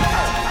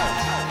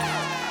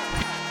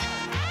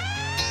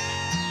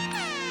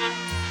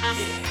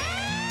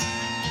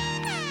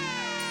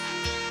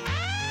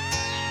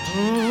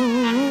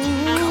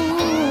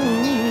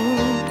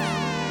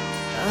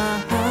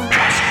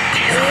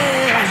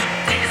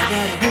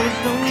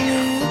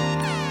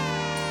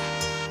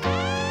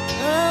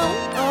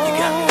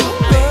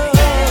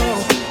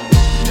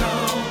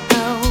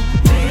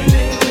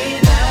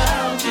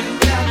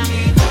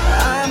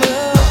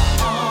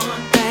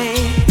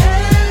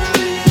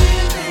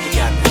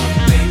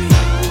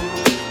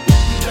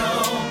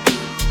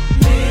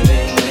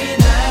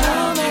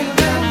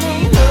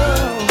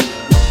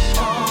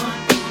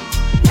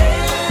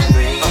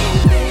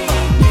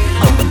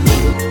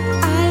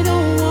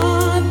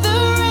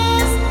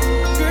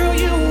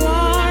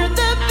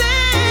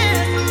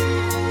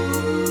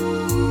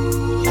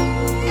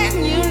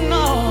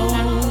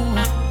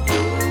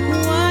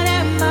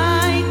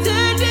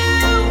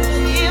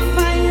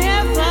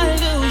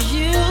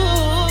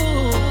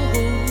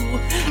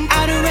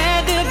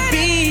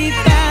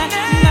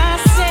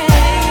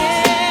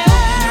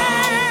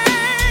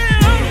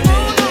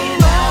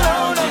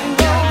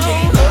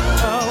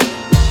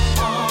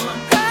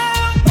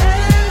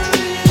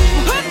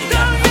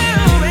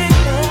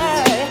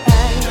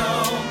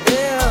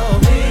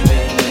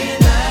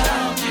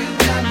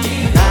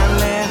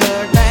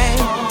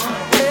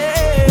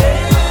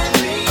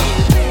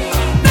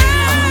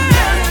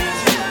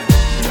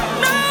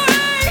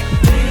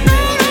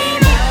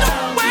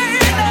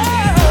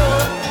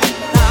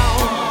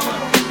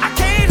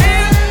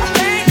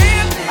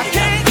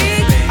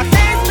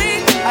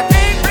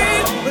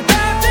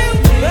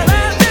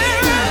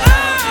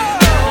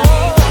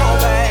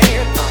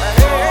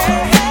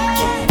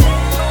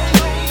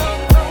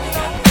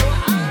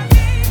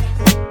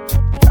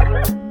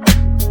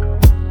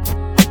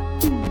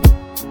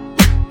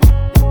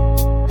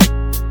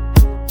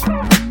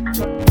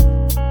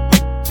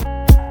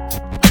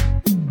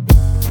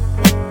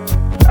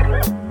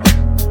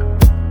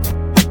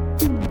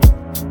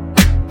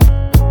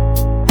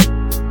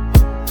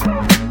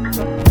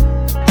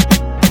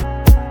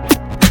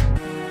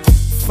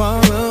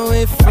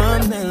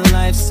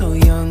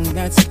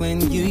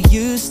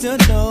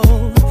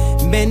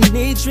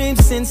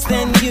 Since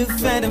then you've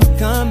had them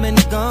come and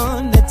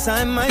gone. The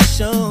time I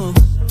show,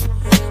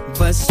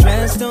 but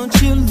stress, don't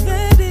you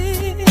let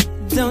it,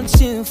 don't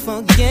you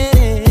forget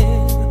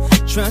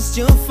it. Trust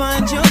you'll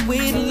find your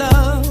way to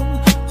love.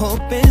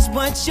 Hope is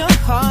what your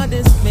heart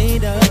is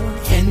made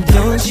of. And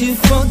don't you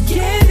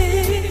forget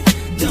it,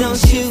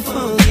 don't you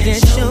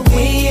forget your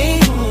way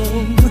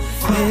home.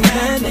 And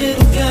that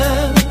little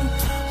girl,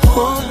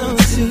 hold on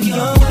to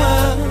your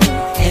world.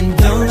 And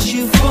don't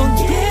you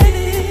forget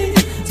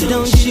it,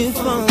 don't you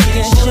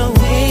forget your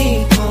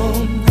way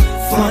home.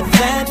 For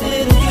that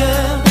little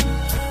girl,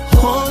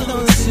 hold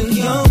on to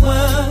your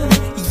world.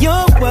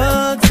 Your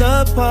world's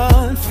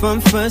apart from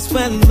first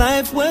where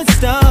life would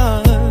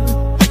start.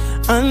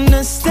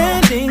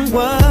 Understanding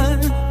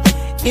what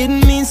it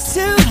means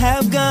to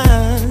have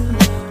got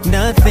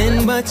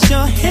nothing but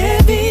your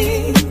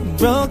heavy,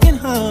 broken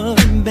heart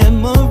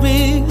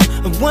memory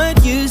of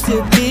what used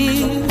to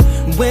be.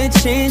 Where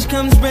change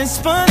comes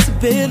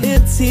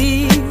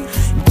responsibility.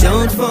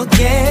 Don't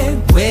forget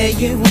where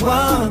you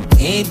are,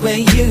 ain't where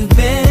you've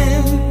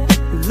been.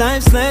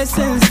 Life's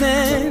lessons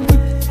then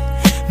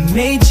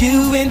made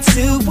you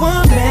into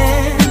a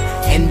man.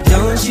 And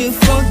don't you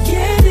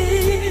forget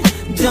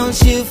it,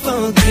 don't you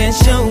forget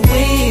your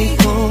way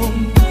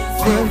home.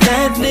 For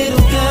that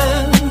little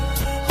girl,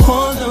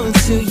 hold on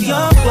to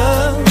your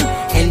world.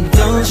 And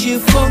don't you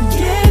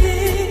forget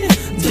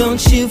it,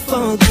 don't you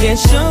forget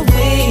your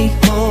way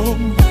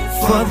home.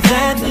 For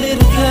that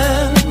little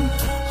girl,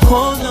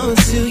 hold on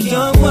to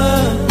your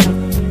world.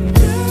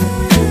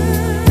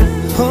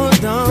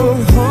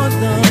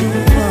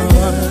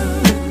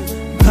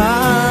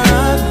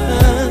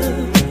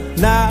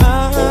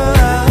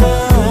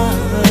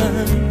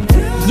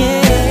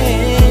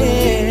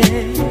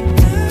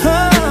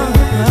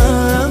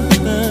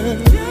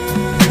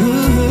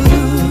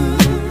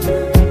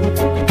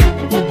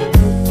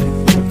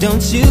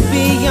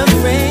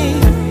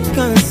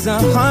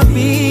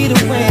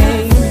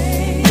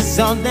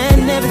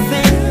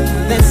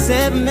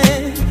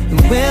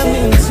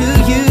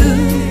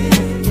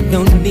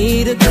 no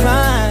need to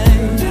cry.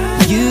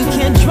 You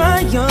can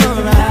dry your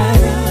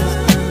eyes,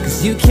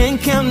 'cause you can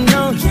count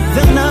on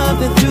the love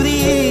that through the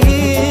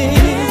years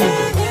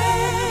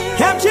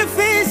helped you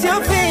face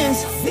your fears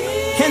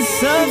and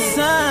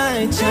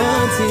subside your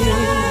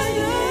tears.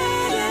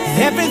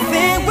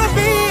 Everything will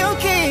be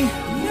okay,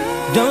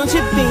 don't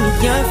you be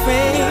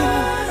afraid.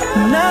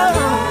 No,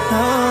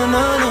 no,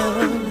 no, no,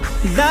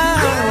 no,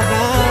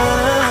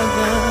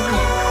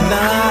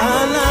 no,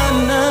 no,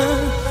 no.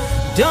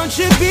 Don't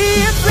you be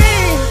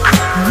afraid,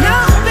 no,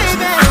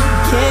 baby,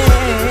 yeah,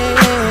 yeah.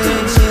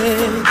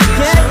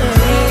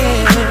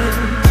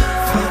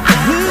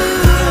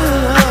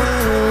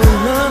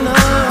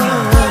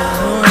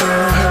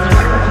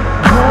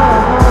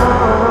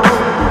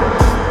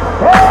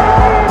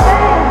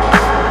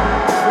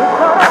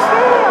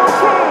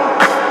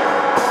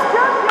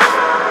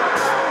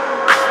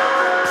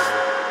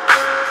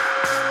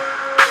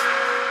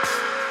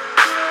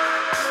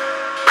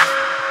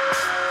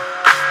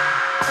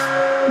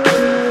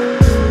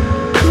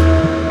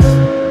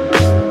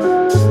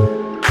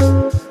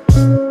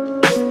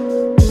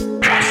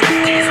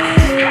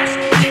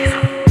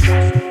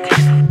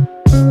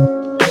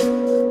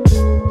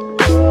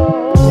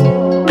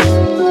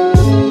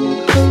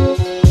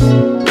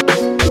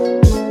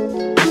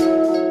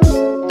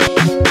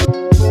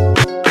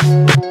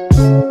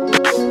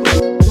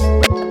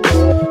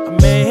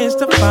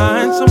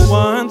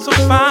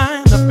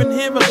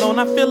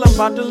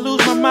 About to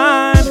lose my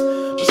mind.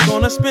 Was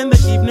gonna spend the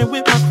evening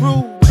with my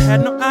crew, but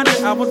had no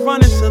idea I would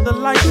run into the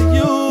likes of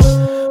you.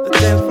 The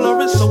dance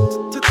floor is so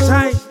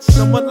tight,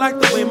 somewhat like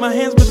the way my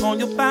hands was on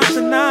your thighs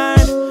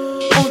tonight.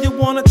 Oh, you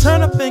wanna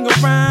turn a thing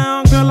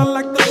around, girl? I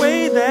like the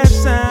way that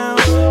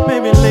sounds.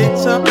 Maybe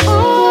later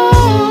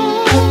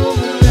on,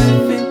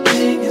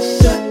 everything is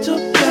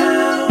settled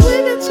down. We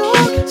can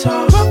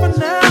talk, but for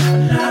now,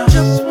 I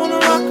just wanna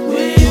rock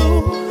with you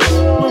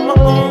when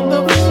we're on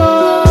the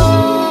floor.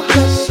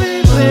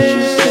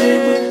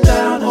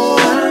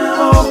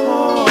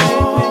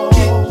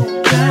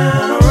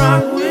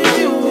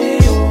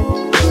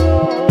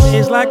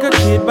 Like a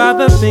kid by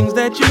the things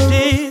that you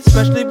did,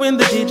 especially when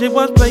the DJ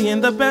was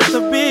playing the best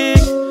of big.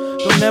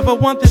 Don't ever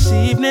want this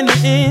evening to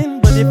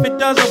end, but if it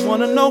does, I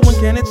wanna know when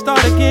can it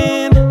start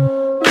again.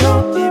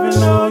 Don't even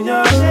know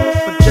your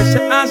name, but just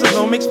your eyes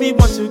alone makes me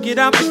want to get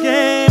out the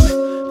game.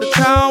 The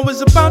tower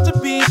is about to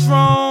be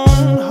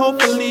thrown,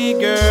 hopefully,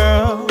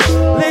 girl,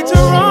 later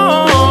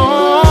on.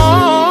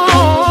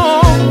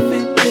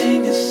 Everything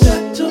is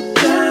settled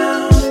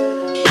down.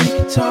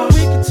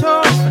 We can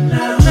talk for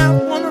now. I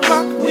wanna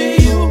rock with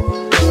you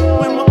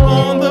when we're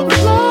on the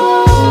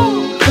floor.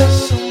 There's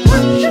so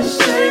much you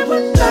say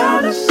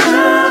without a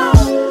sound.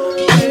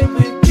 When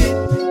we get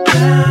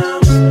down,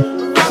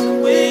 rock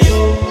with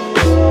you.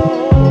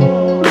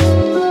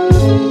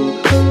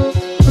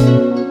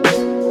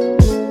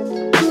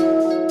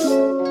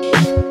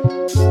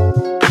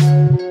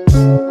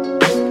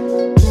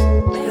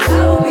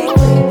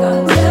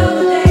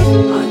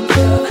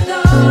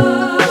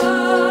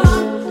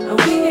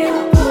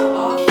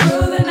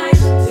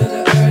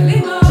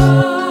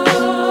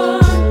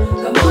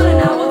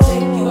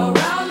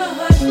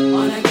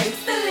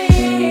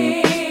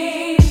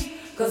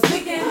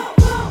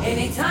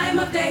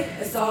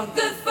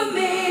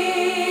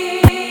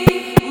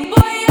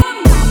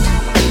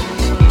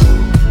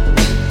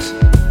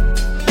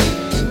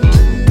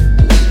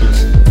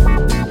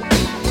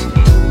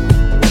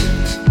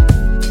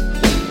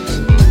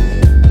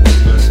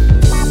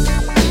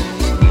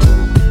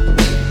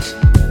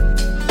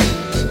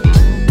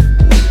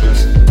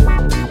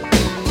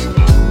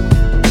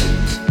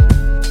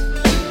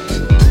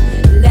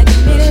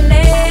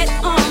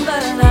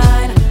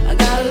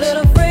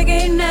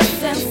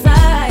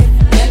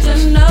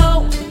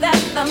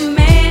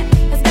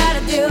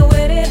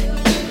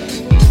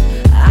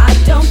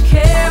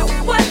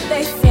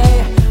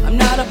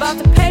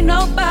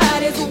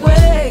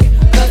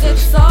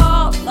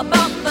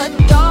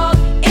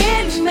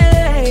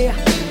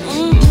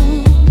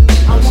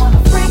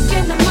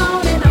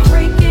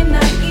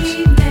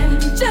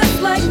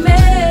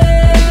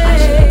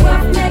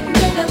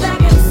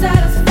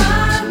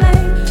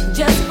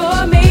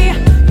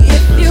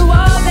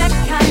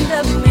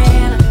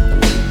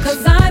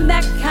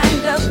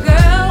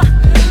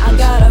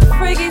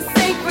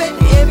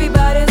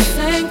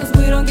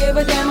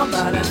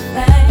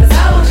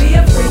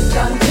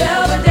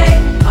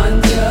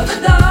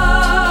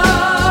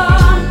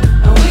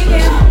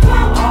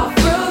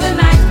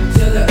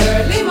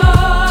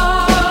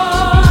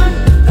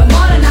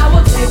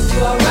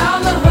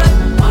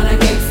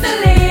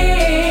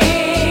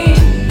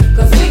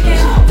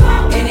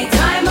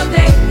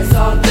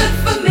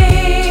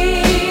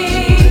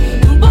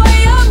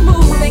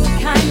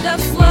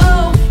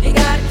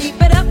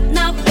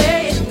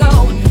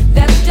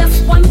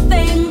 One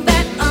thing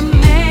that a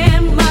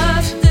man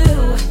must do.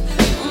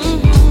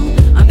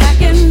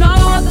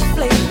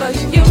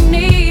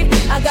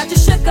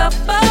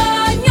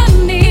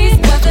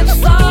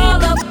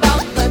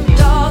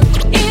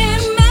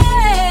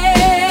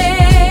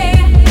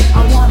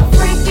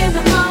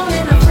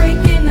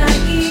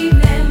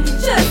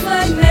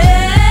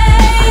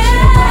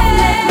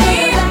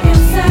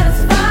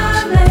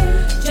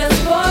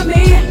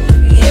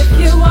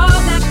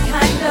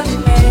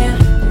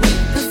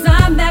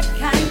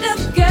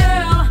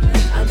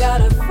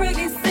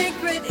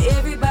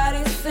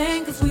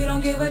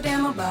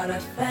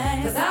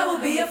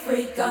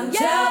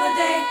 until the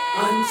day,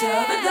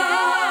 until the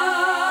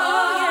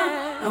dawn.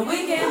 And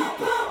we can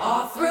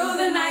all through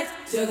the night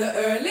till the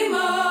early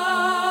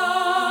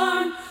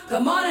morn.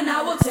 Come on and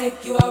I will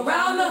take you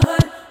around the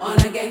hood on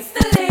against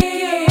the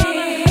lean.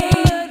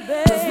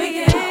 Cause we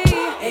can,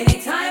 any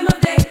time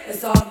of day,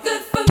 it's all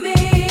good for me.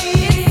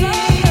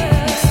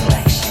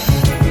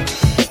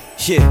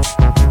 Yeah.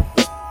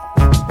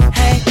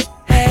 Hey.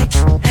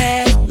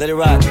 Let it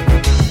rock.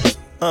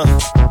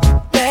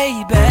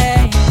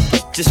 Baby.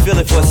 Just feel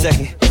it for a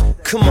second.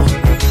 Come on.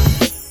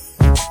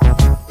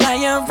 I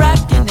am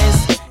rocking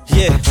this.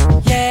 Yeah.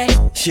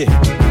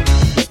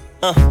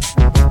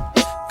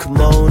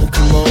 Come on.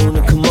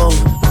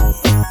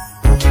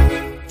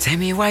 Tell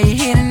me why you're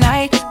here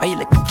tonight. Are you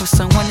looking for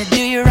someone to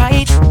do you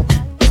right?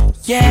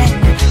 Yeah,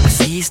 I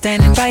see you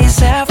standing by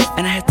yourself,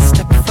 and I had to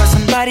step before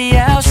somebody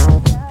else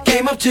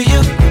came up to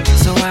you.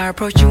 So I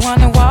approached you on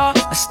the wall.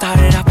 I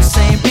started off by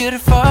saying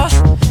beautiful,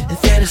 and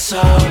then I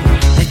saw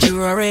that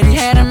you already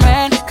had a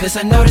man, cause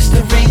I noticed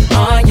the ring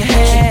on your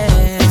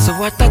hand. So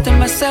I thought to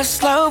myself,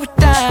 slow it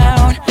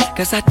down,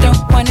 cause I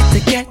don't want it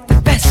to get the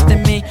best of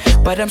me.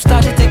 But I'm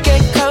starting to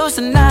get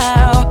closer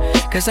now,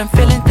 cause I'm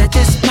feeling that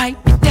this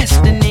might be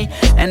destiny.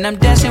 And I'm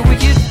dancing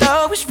with you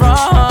though it's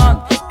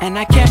wrong, and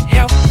I can't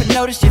help but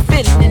notice you're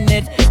feeling in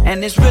it.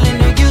 And it's really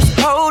no use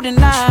holding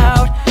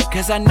out,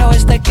 cause I know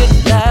it's that good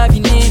love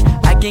you need.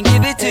 I can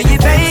give it to you,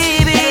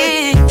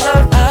 baby.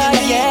 Oh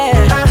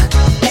yeah,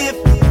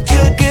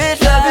 good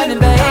loving,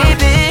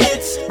 baby.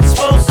 It's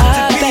supposed to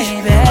be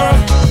baby. All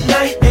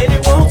night and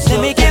it won't Let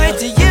me give it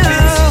to you.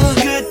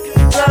 Good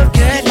love,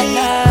 good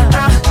love.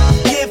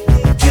 Give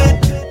good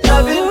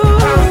loving.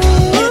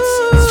 It's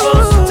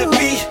supposed to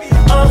be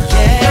all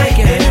night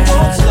and it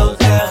won't slow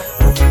down.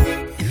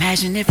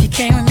 Imagine if you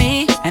came with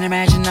me, and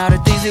imagine all the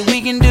things that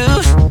we can do.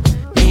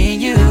 Me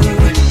and you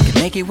can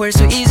make it work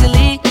so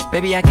easily.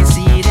 Baby, I can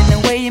see it in the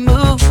way you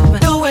move.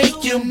 The way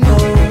you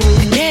move.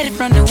 I get it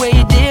from the way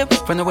you dip,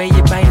 from the way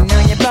you're biting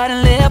on your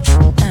bottom lip.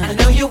 I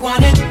know you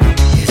want it.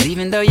 Cause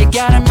even though you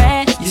got a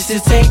man, you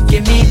still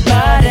taking me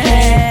by the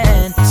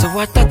hand. So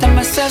I thought to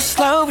myself,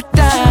 slow it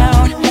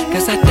down,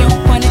 cause I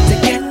don't want it to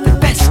get the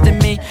best of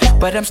me.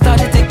 But I'm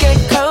starting to get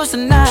closer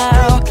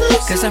now,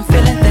 cause I'm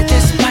feeling that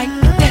this might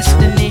be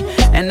destiny.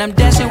 And I'm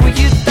dancing with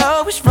you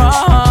though it's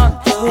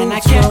wrong, and I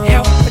can't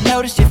help but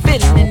notice you're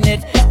feeling in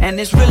it. And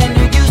it's really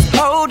no use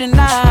holding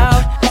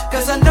out,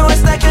 cause I know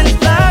it's that good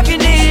love you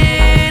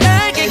need.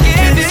 I can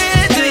give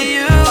it to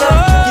you.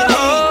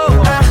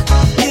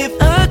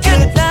 A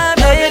good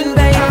loving,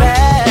 baby.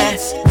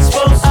 It's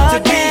supposed to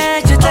be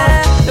you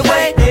tell the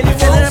way I'm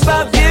feeling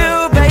about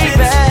you,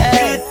 baby.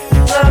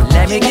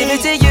 Let me give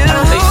it to you.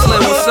 Hey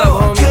Slim, what's up,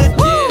 homie?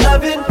 Yeah,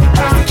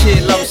 the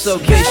kid loves so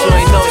in case you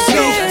ain't know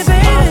so.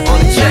 On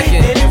the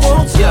check-in,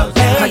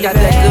 yeah, I got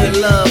that good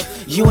love.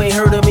 You ain't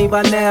heard of me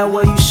by now,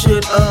 well you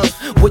should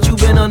What you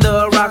been under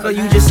a rock or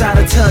you just out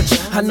of touch?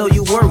 I know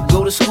you work,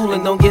 go to school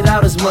and don't get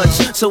out as much.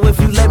 So if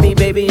you let me,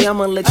 baby,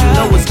 I'ma let you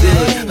know it's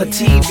good. A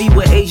TV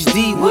with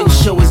HD wouldn't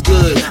show it's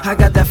good. I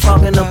got that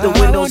fogging up the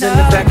windows in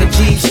the back of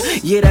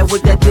Jeeps. Yeah, that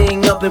whip that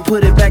thing up and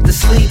put it back to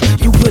sleep.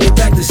 You put it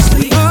back to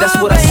sleep, that's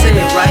what I said,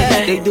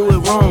 right? They do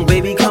it wrong,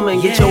 baby, come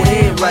and get your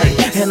head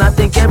right. And I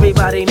think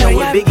everybody know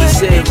what Biggie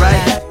said,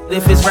 right?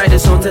 If it's right,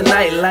 it's on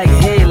tonight like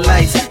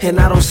headlights. And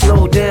I don't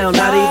slow down,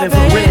 not even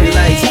for red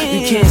lights.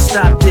 You can't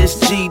stop this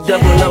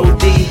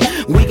G-double-O-D.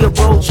 We could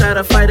both try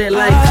to fight it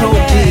like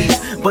Cody's,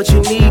 but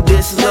you need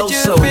this low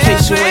so in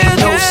case you ain't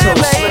know so.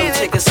 Slim,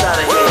 take us out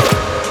of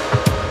here.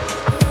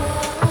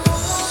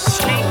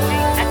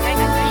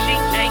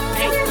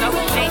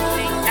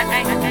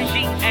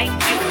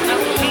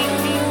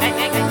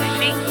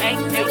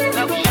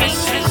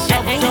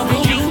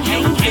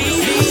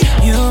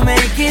 You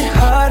make it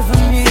hard for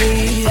me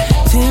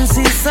to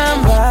see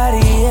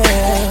somebody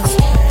else.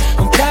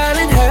 I'm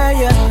calling her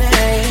your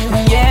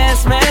name.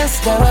 Yes,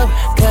 messed up,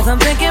 cause I'm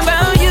thinking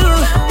about you.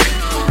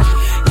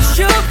 It's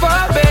your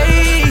fault,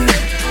 babe.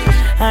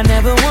 I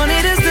never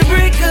wanted us to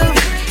break up.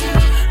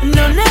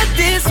 No, not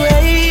this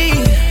way.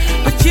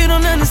 But you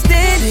don't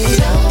understand it.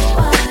 No,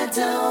 I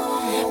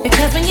don't.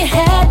 Because when you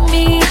had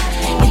me,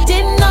 you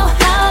didn't know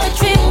how to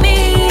treat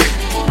me.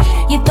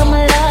 You thought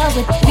my love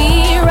would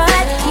be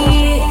right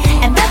here,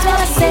 and that's what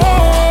I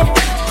said.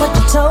 What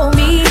you told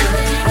me,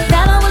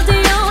 that I was the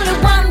only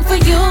one for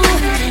you.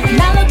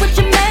 Now look what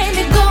you made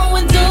me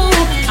go and do.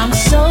 I'm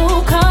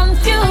so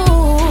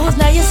confused.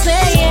 Now you're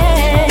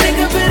saying think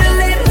I better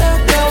let her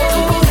go.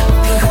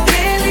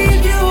 Can't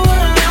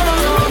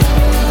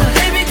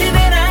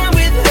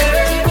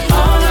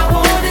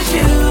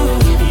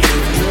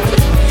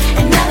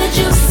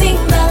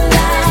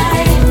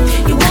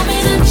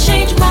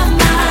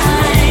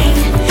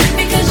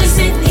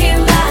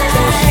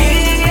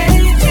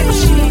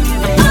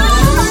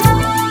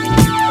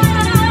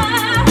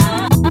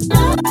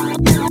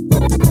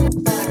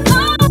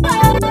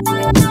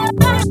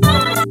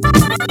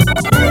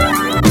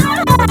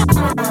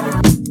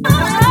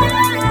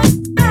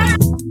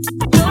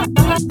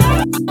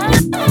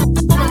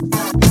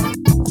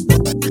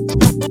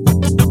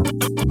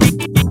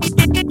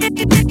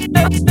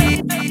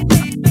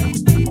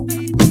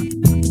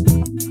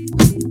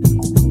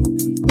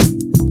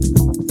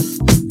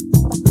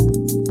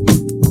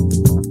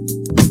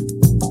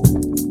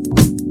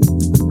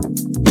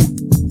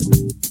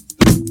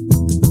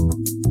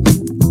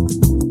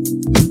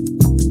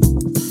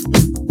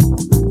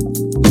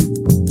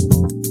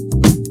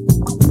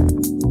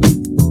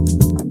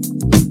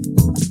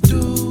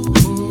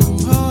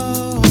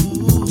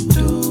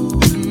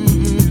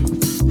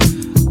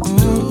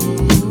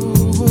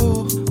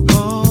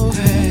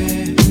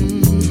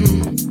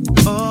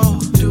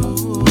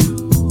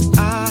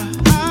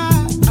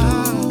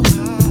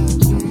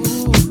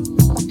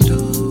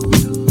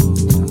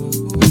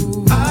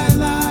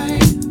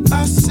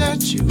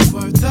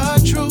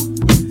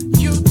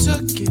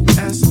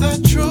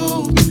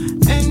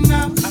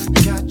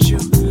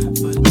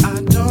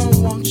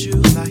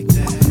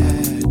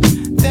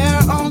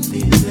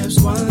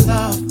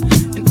love,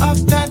 and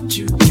of that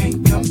you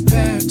can't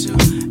compare to,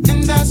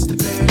 and that's the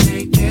bare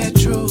naked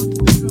truth.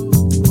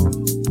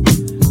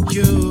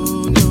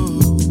 You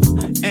knew,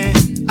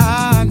 and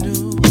I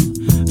knew,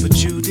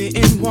 but you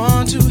didn't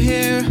want to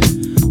hear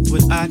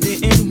what I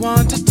didn't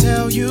want to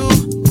tell you.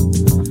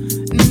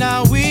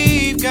 Now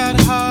we've got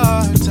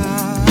hard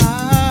times.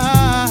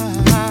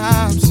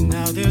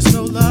 Now there's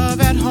no love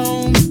at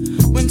home.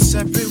 When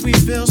separate we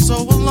feel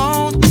so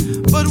alone,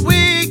 but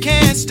we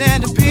can't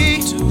stand to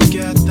be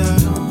together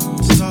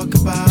to talk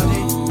about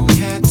it. We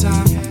had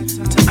time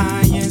to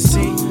eye and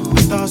see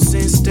our thoughts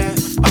instead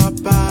of our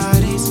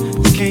bodies.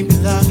 This can't be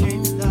love.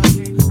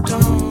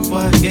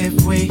 What if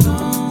we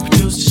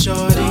produced a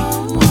shorty?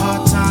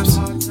 Hard times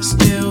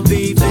still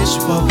be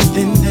visual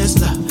within this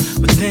love,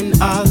 within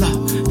our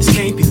love. This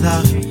can't be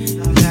love.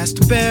 And that's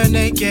the bare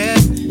naked.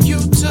 You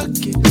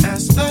took it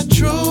as the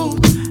truth,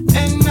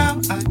 and now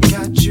I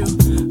got you,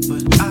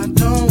 but I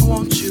don't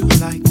want you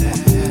like that.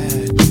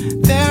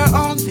 There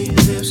only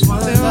lives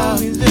one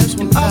love, and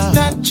of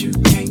that you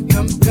can't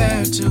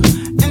compare to,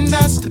 and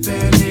that's the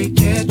bare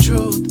naked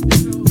truth.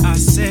 I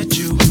said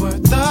you were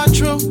the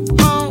truth.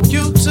 Oh,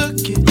 you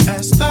took it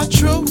as the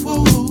truth.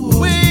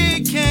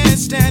 We can't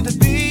stand to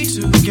be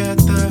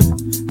together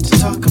to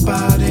talk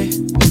about it,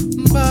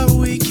 but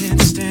we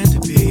can't stand to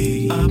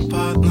be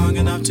apart long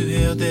enough to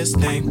heal this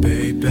thing,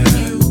 baby.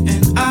 You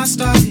and I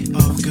started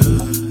off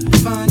good,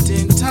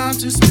 finding time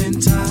to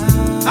spend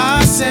time.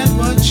 I said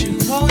what you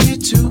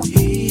wanted to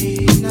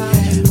hear. Now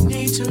you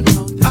need to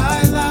know that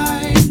I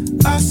lied.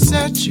 I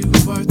said you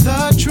were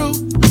the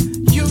truth.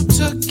 You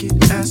took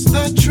it as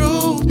the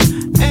truth,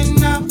 and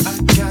now I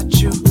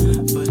got you,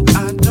 but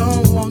I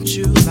don't want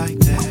you like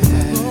that.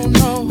 Oh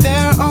no,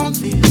 there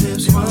only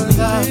lives one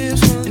love,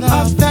 and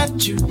of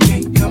that you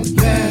can't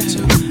compare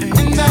to,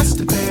 and that's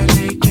the bare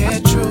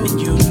naked truth.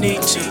 And you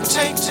need to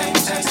take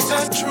as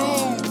the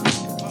truth.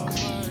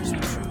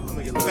 I'm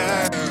gonna get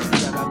back.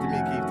 After me,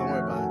 Keith, don't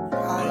worry about it.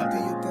 Alright, do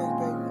your thing,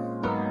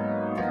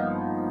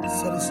 baby.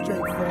 Set it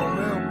straight for him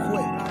real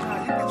quick.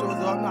 You get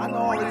yours off. I know I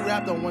already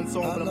rapped on one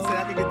song, but I'm saying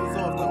I can get this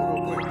off though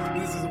real quick.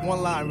 This is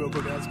one line real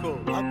quick, that's cool.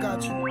 I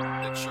got you.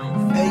 The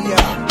truth. Hey,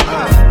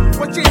 yeah.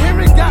 What you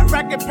hearing got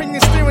rack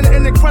opinion steering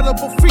in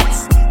incredible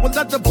feats. With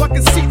leather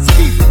bucket seats,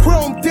 keep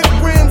chrome dip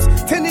rims,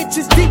 10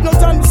 inches deep, no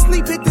time to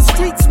sleep, hit the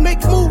streets,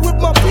 make move with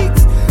my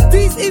peeps.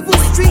 These evil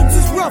streets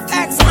is rough,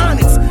 axe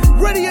onyx.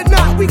 Ready or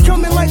not, we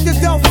coming like the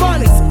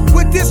Delphonics.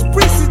 With this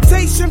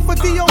presentation for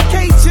the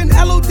occasion,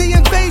 LOD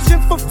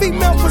invasion for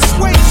female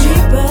persuasion.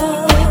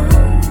 People,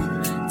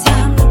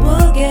 time to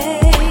boogie.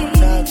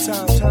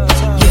 Time.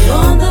 Get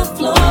on the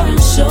floor and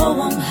show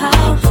them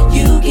how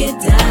you get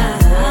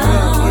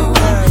down.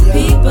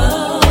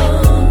 People,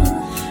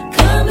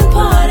 come and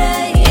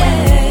party,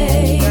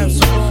 yeah.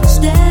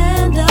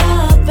 Stand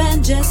up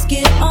and just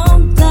get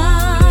on down.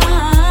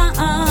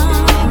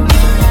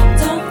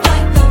 Don't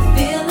fight the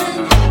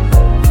feeling,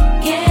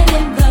 get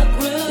in the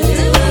groove.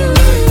 Do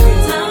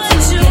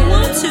what you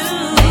want to,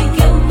 make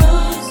it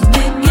moves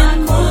with my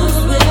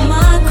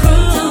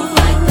crew. Don't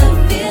fight the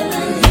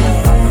feeling,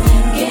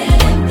 get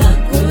in the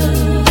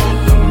groove.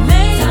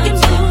 Make it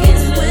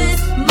moves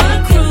with my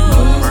crew,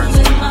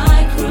 with my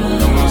crew.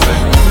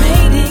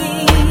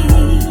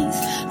 Ladies,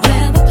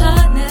 grab a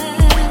partner,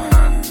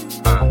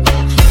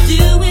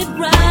 do it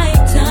right,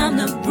 time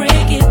to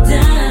break it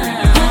down.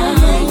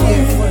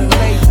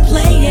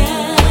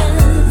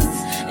 Players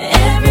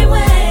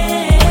everywhere,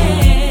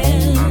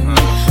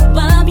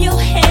 bob your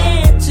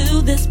head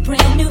to this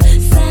brand new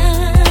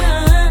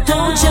sound.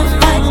 Don't you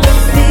fight the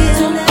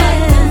feeling,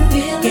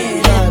 get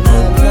in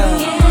the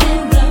groove.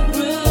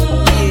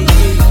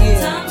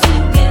 Time to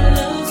get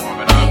loose,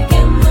 make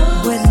it move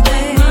with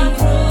my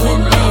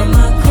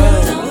crew.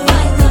 Don't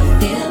fight the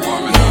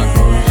feeling,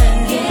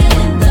 get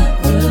in the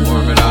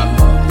groove.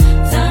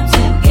 Time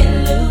to get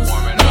loose,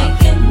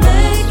 make it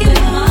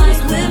move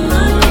with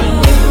my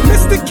crew.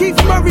 Mr. Keith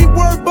Murray,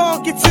 word ball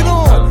gets it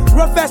on.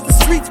 Rough as the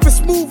streets, but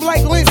smooth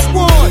like Lynch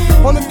Swan.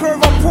 On the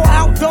curve, I pour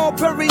out Dom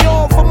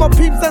Perignon for my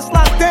peeps that's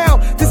locked down,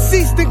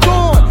 deceased and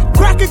gone.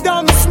 Crack it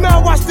down the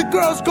smell, watch the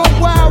girls go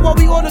wild while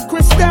we order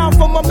Cristal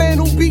for my man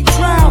who beat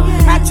trial.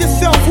 At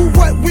yourself, who,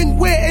 what, when,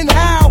 where, and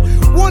how.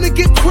 Wanna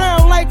get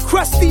crowned like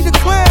Krusty the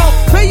Clown.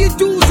 Pay your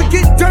dues and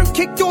get dirt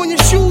kicked on your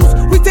shoes.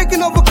 We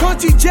taking over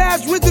country,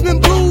 jazz, rhythm,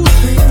 and blues.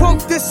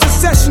 Pump this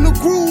secessional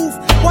groove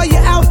while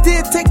you're out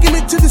there taking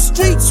it to the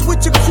streets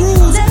with your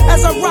crews.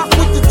 As I rock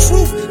with the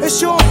truth and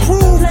show and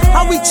prove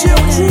how we chill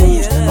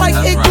cruise like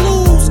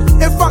igloos.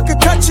 If I can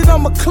touch it,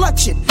 I'ma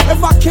clutch it.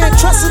 If I can't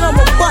trust it,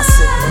 I'ma bust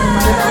it.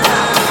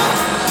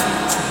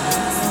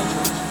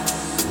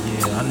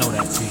 Yeah, I know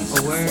that piece.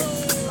 Oh, word?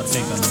 I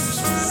think I know the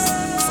song.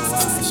 Oh, wow.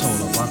 Just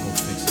hold up, I'll go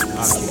fix it.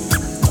 I'll keep it.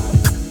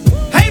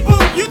 Hey, boo,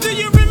 do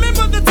you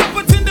remember the top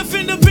of Tinder,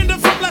 Fender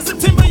from last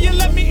September? You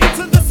let me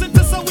into the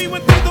center, so we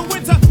went through the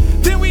winter.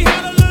 Then we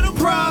had a little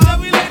problem that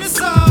we laid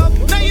aside.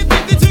 Now you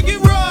think that you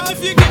get raw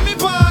if you give me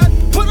bud.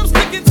 But I'm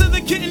sticking to the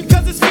kitten,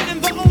 cause it's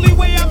fitting. The only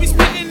way I'll be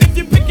spitting if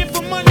you're picking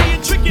for money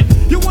and tricking.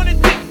 You wanna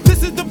think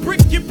this is the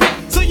brick you pick,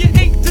 so you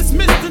ain't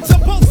dismissed until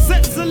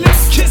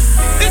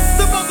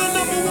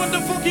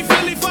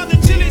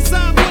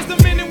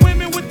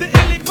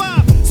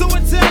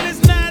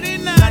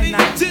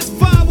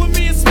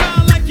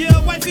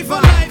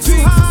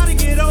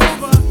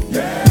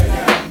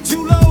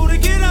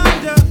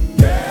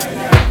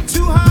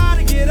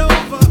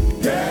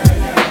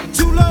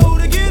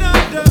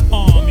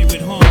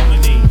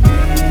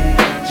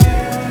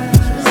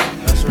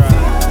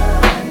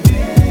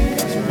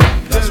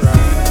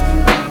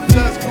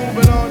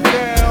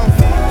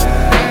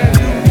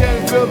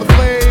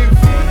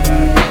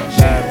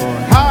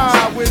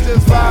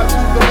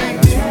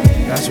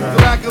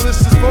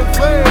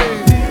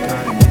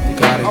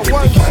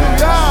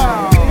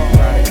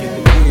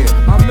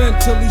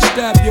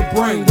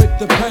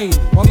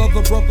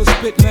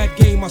spit mad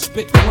game, I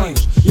spit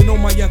flames. You know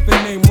my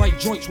effing name, right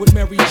joints with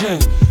Mary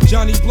Jane.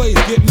 Johnny Blaze,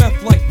 get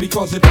meth like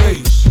because it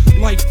pays.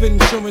 Life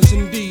insurance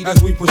indeed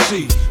as we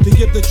proceed to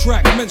give the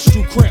track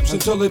menstrual cramps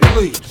until it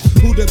bleeds.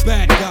 Who the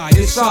bad guy?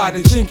 Inside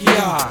and chinky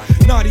eye.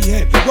 Naughty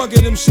head,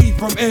 rugged MC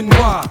from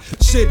NY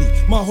City.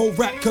 My whole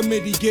rap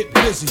committee get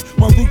busy.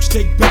 My roots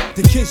take back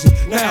to Kizzy.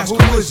 Now ask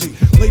who is he?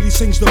 Lady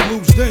sings the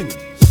blues then.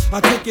 I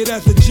take it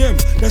as the gym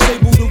that's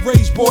able to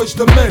raise boys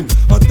to men.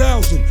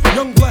 1,000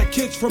 young black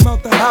kids from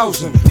out the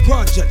housing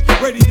project,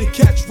 ready to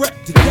catch wreck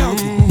to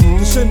county.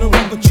 The center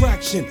of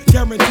attraction,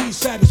 guaranteed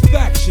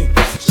satisfaction.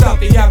 Stop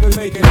the app and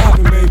make it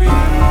happen, baby.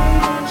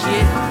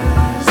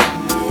 Yeah.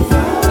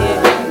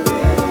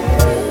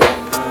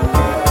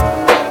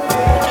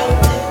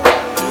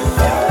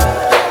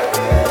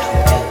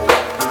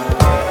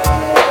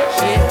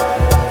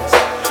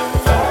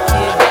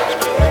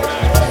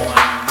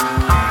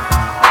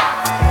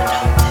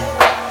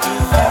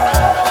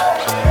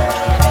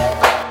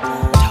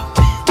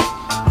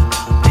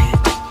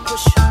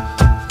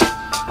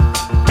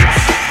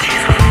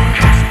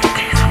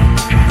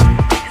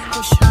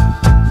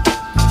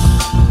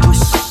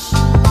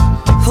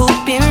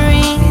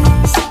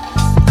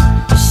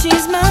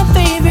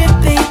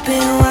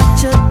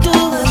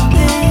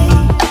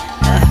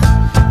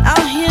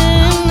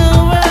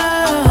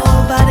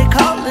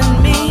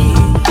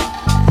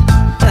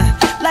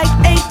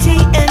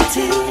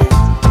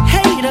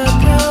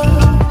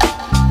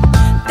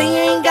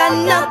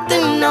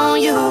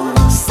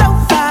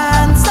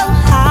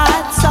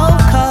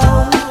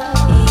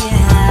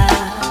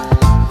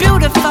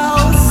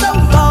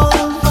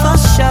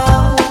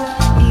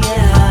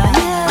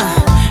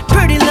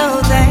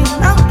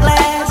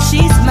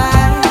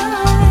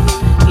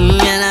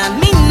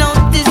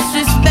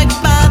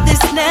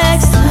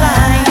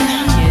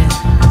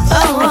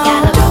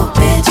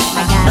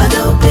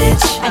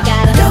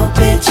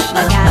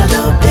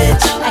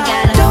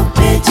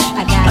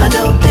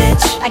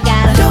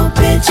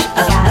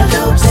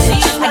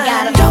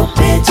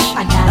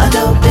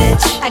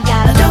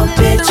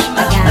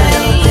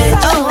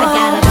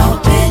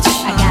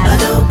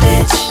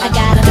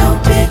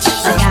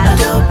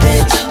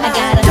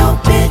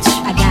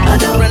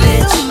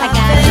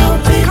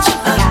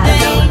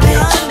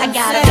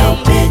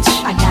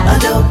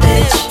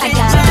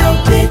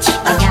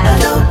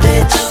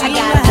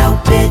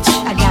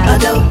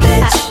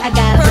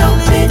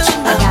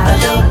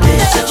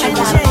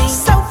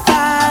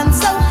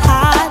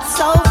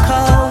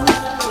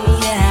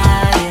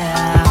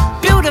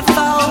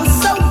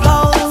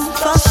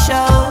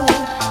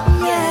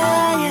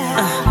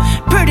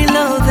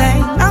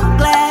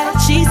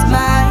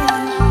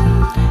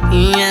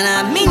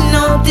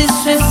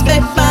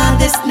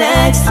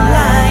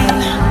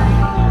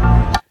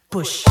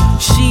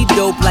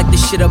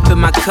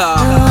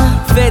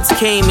 Feds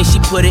came and she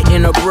put it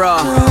in her bra.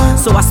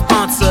 So I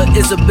sponsor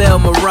Isabel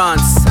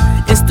Marantz.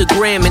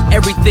 Instagram and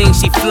everything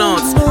she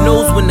flaunts.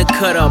 Knows when to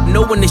cut up,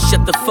 know when to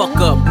shut the fuck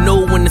up.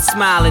 Know when to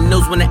smile and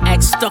knows when to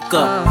act stuck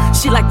up.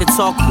 She like to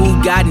talk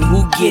who got and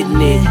who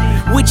getting it.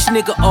 Which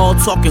nigga all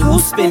talking,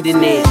 who's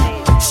spending it.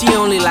 She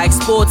only likes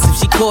sports if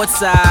she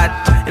courtside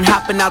and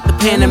hopping out the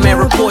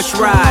Panamera Porsche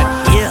ride.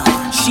 Yeah,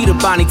 she the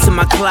Bonnie to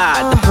my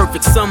Clyde, the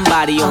perfect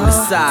somebody on the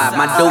side.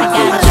 My dope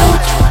bitch.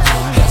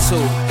 That's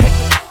who.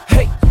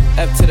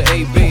 F to the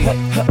AB.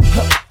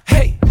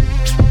 Hey,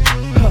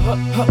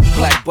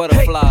 Black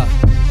Butterfly.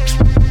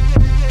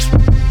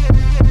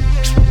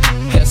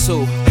 That's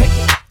who.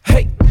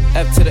 Hey,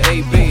 F to the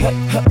AB.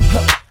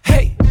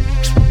 Hey,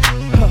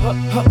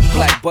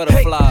 Black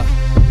Butterfly.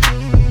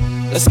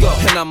 Let's go.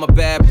 And I'm a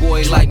bad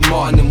boy like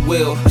Martin and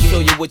Will. Show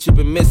you what you've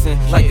been missing,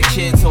 like the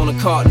kids on a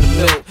carton of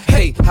milk.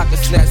 Hey, I can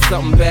snatch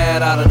something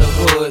bad out of the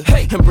hood,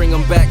 hey, and bring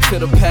them back to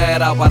the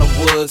pad out by the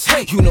woods.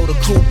 Hey, you know the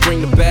coupe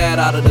bring the bad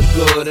out of the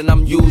good, and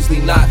I'm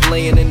usually not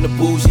laying in the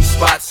bougie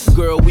spots.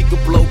 Girl, we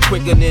could blow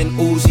quicker than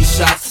Uzi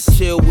shots.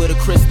 Chill with the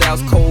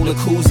crystals cold and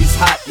koozies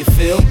hot, you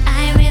feel?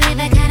 I ain't really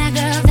the kind of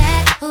girl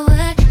that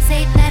would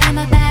say that I'm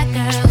a bad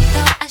girl,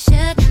 though I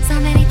should. So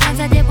many times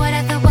I did what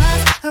I thought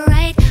was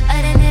right,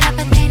 but ended up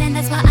again, and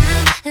that's why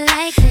I'm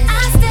like this. I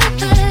still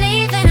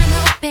believe and I'm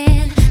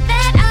hoping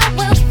that I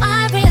will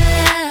find real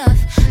love,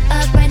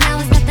 but right now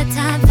it's not the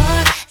time for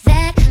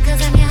that,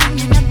 'cause I'm young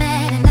and I'm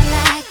bad and I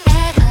like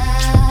that.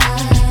 Oh,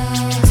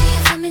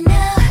 dance with me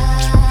now,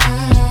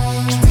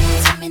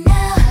 dance with me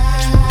now,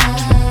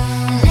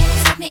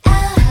 ladies with me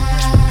out.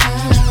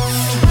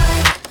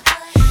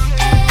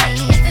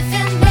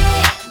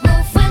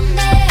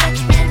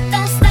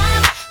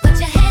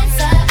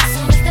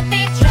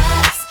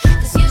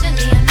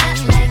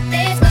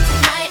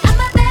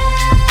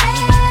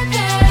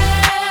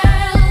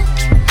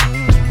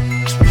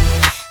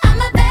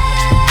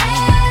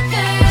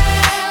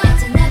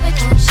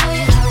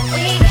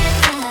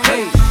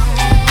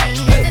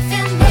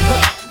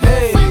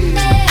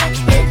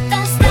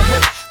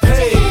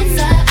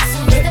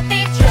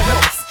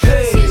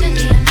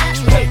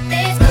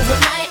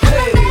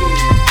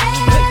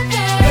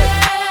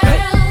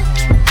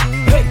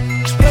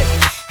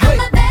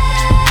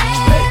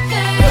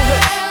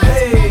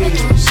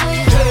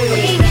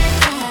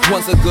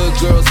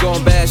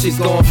 she's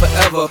gone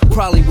forever.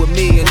 Probably with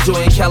me,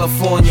 enjoying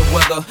California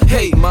weather.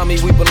 Hey, mommy,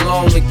 we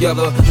belong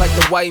together. Like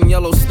the white and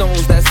yellow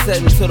stones that set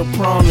into the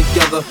prom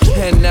together.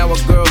 And now a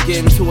girl get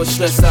into a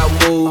stressed out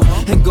mood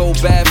and go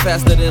bad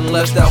faster than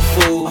left out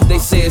food. They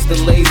say it's the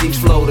lazy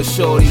flow, the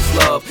shorties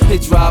love.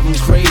 It drive them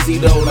crazy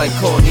though, like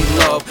Courtney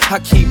Love. I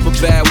keep a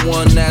bad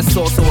one that's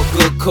also a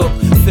good cook.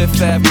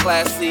 Fifth Ave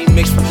classy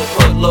mixed with the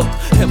hood look.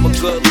 Him a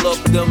good look,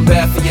 them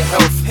bad for your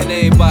health. And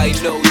everybody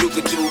know you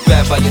could do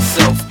bad by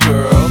yourself,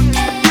 girl.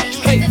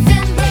 Hey.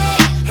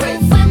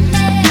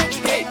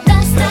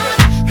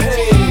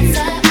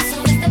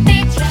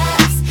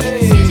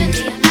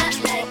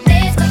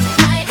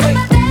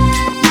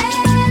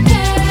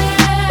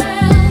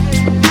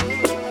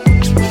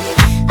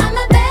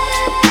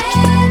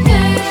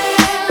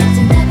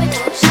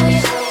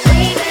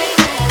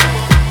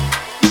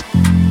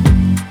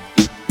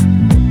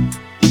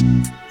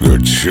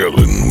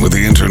 Chillin' with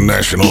the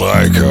international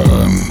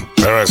icon,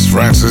 Paris,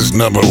 France's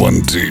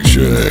 #1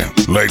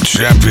 DJ, late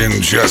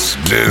champion Just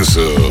Diz.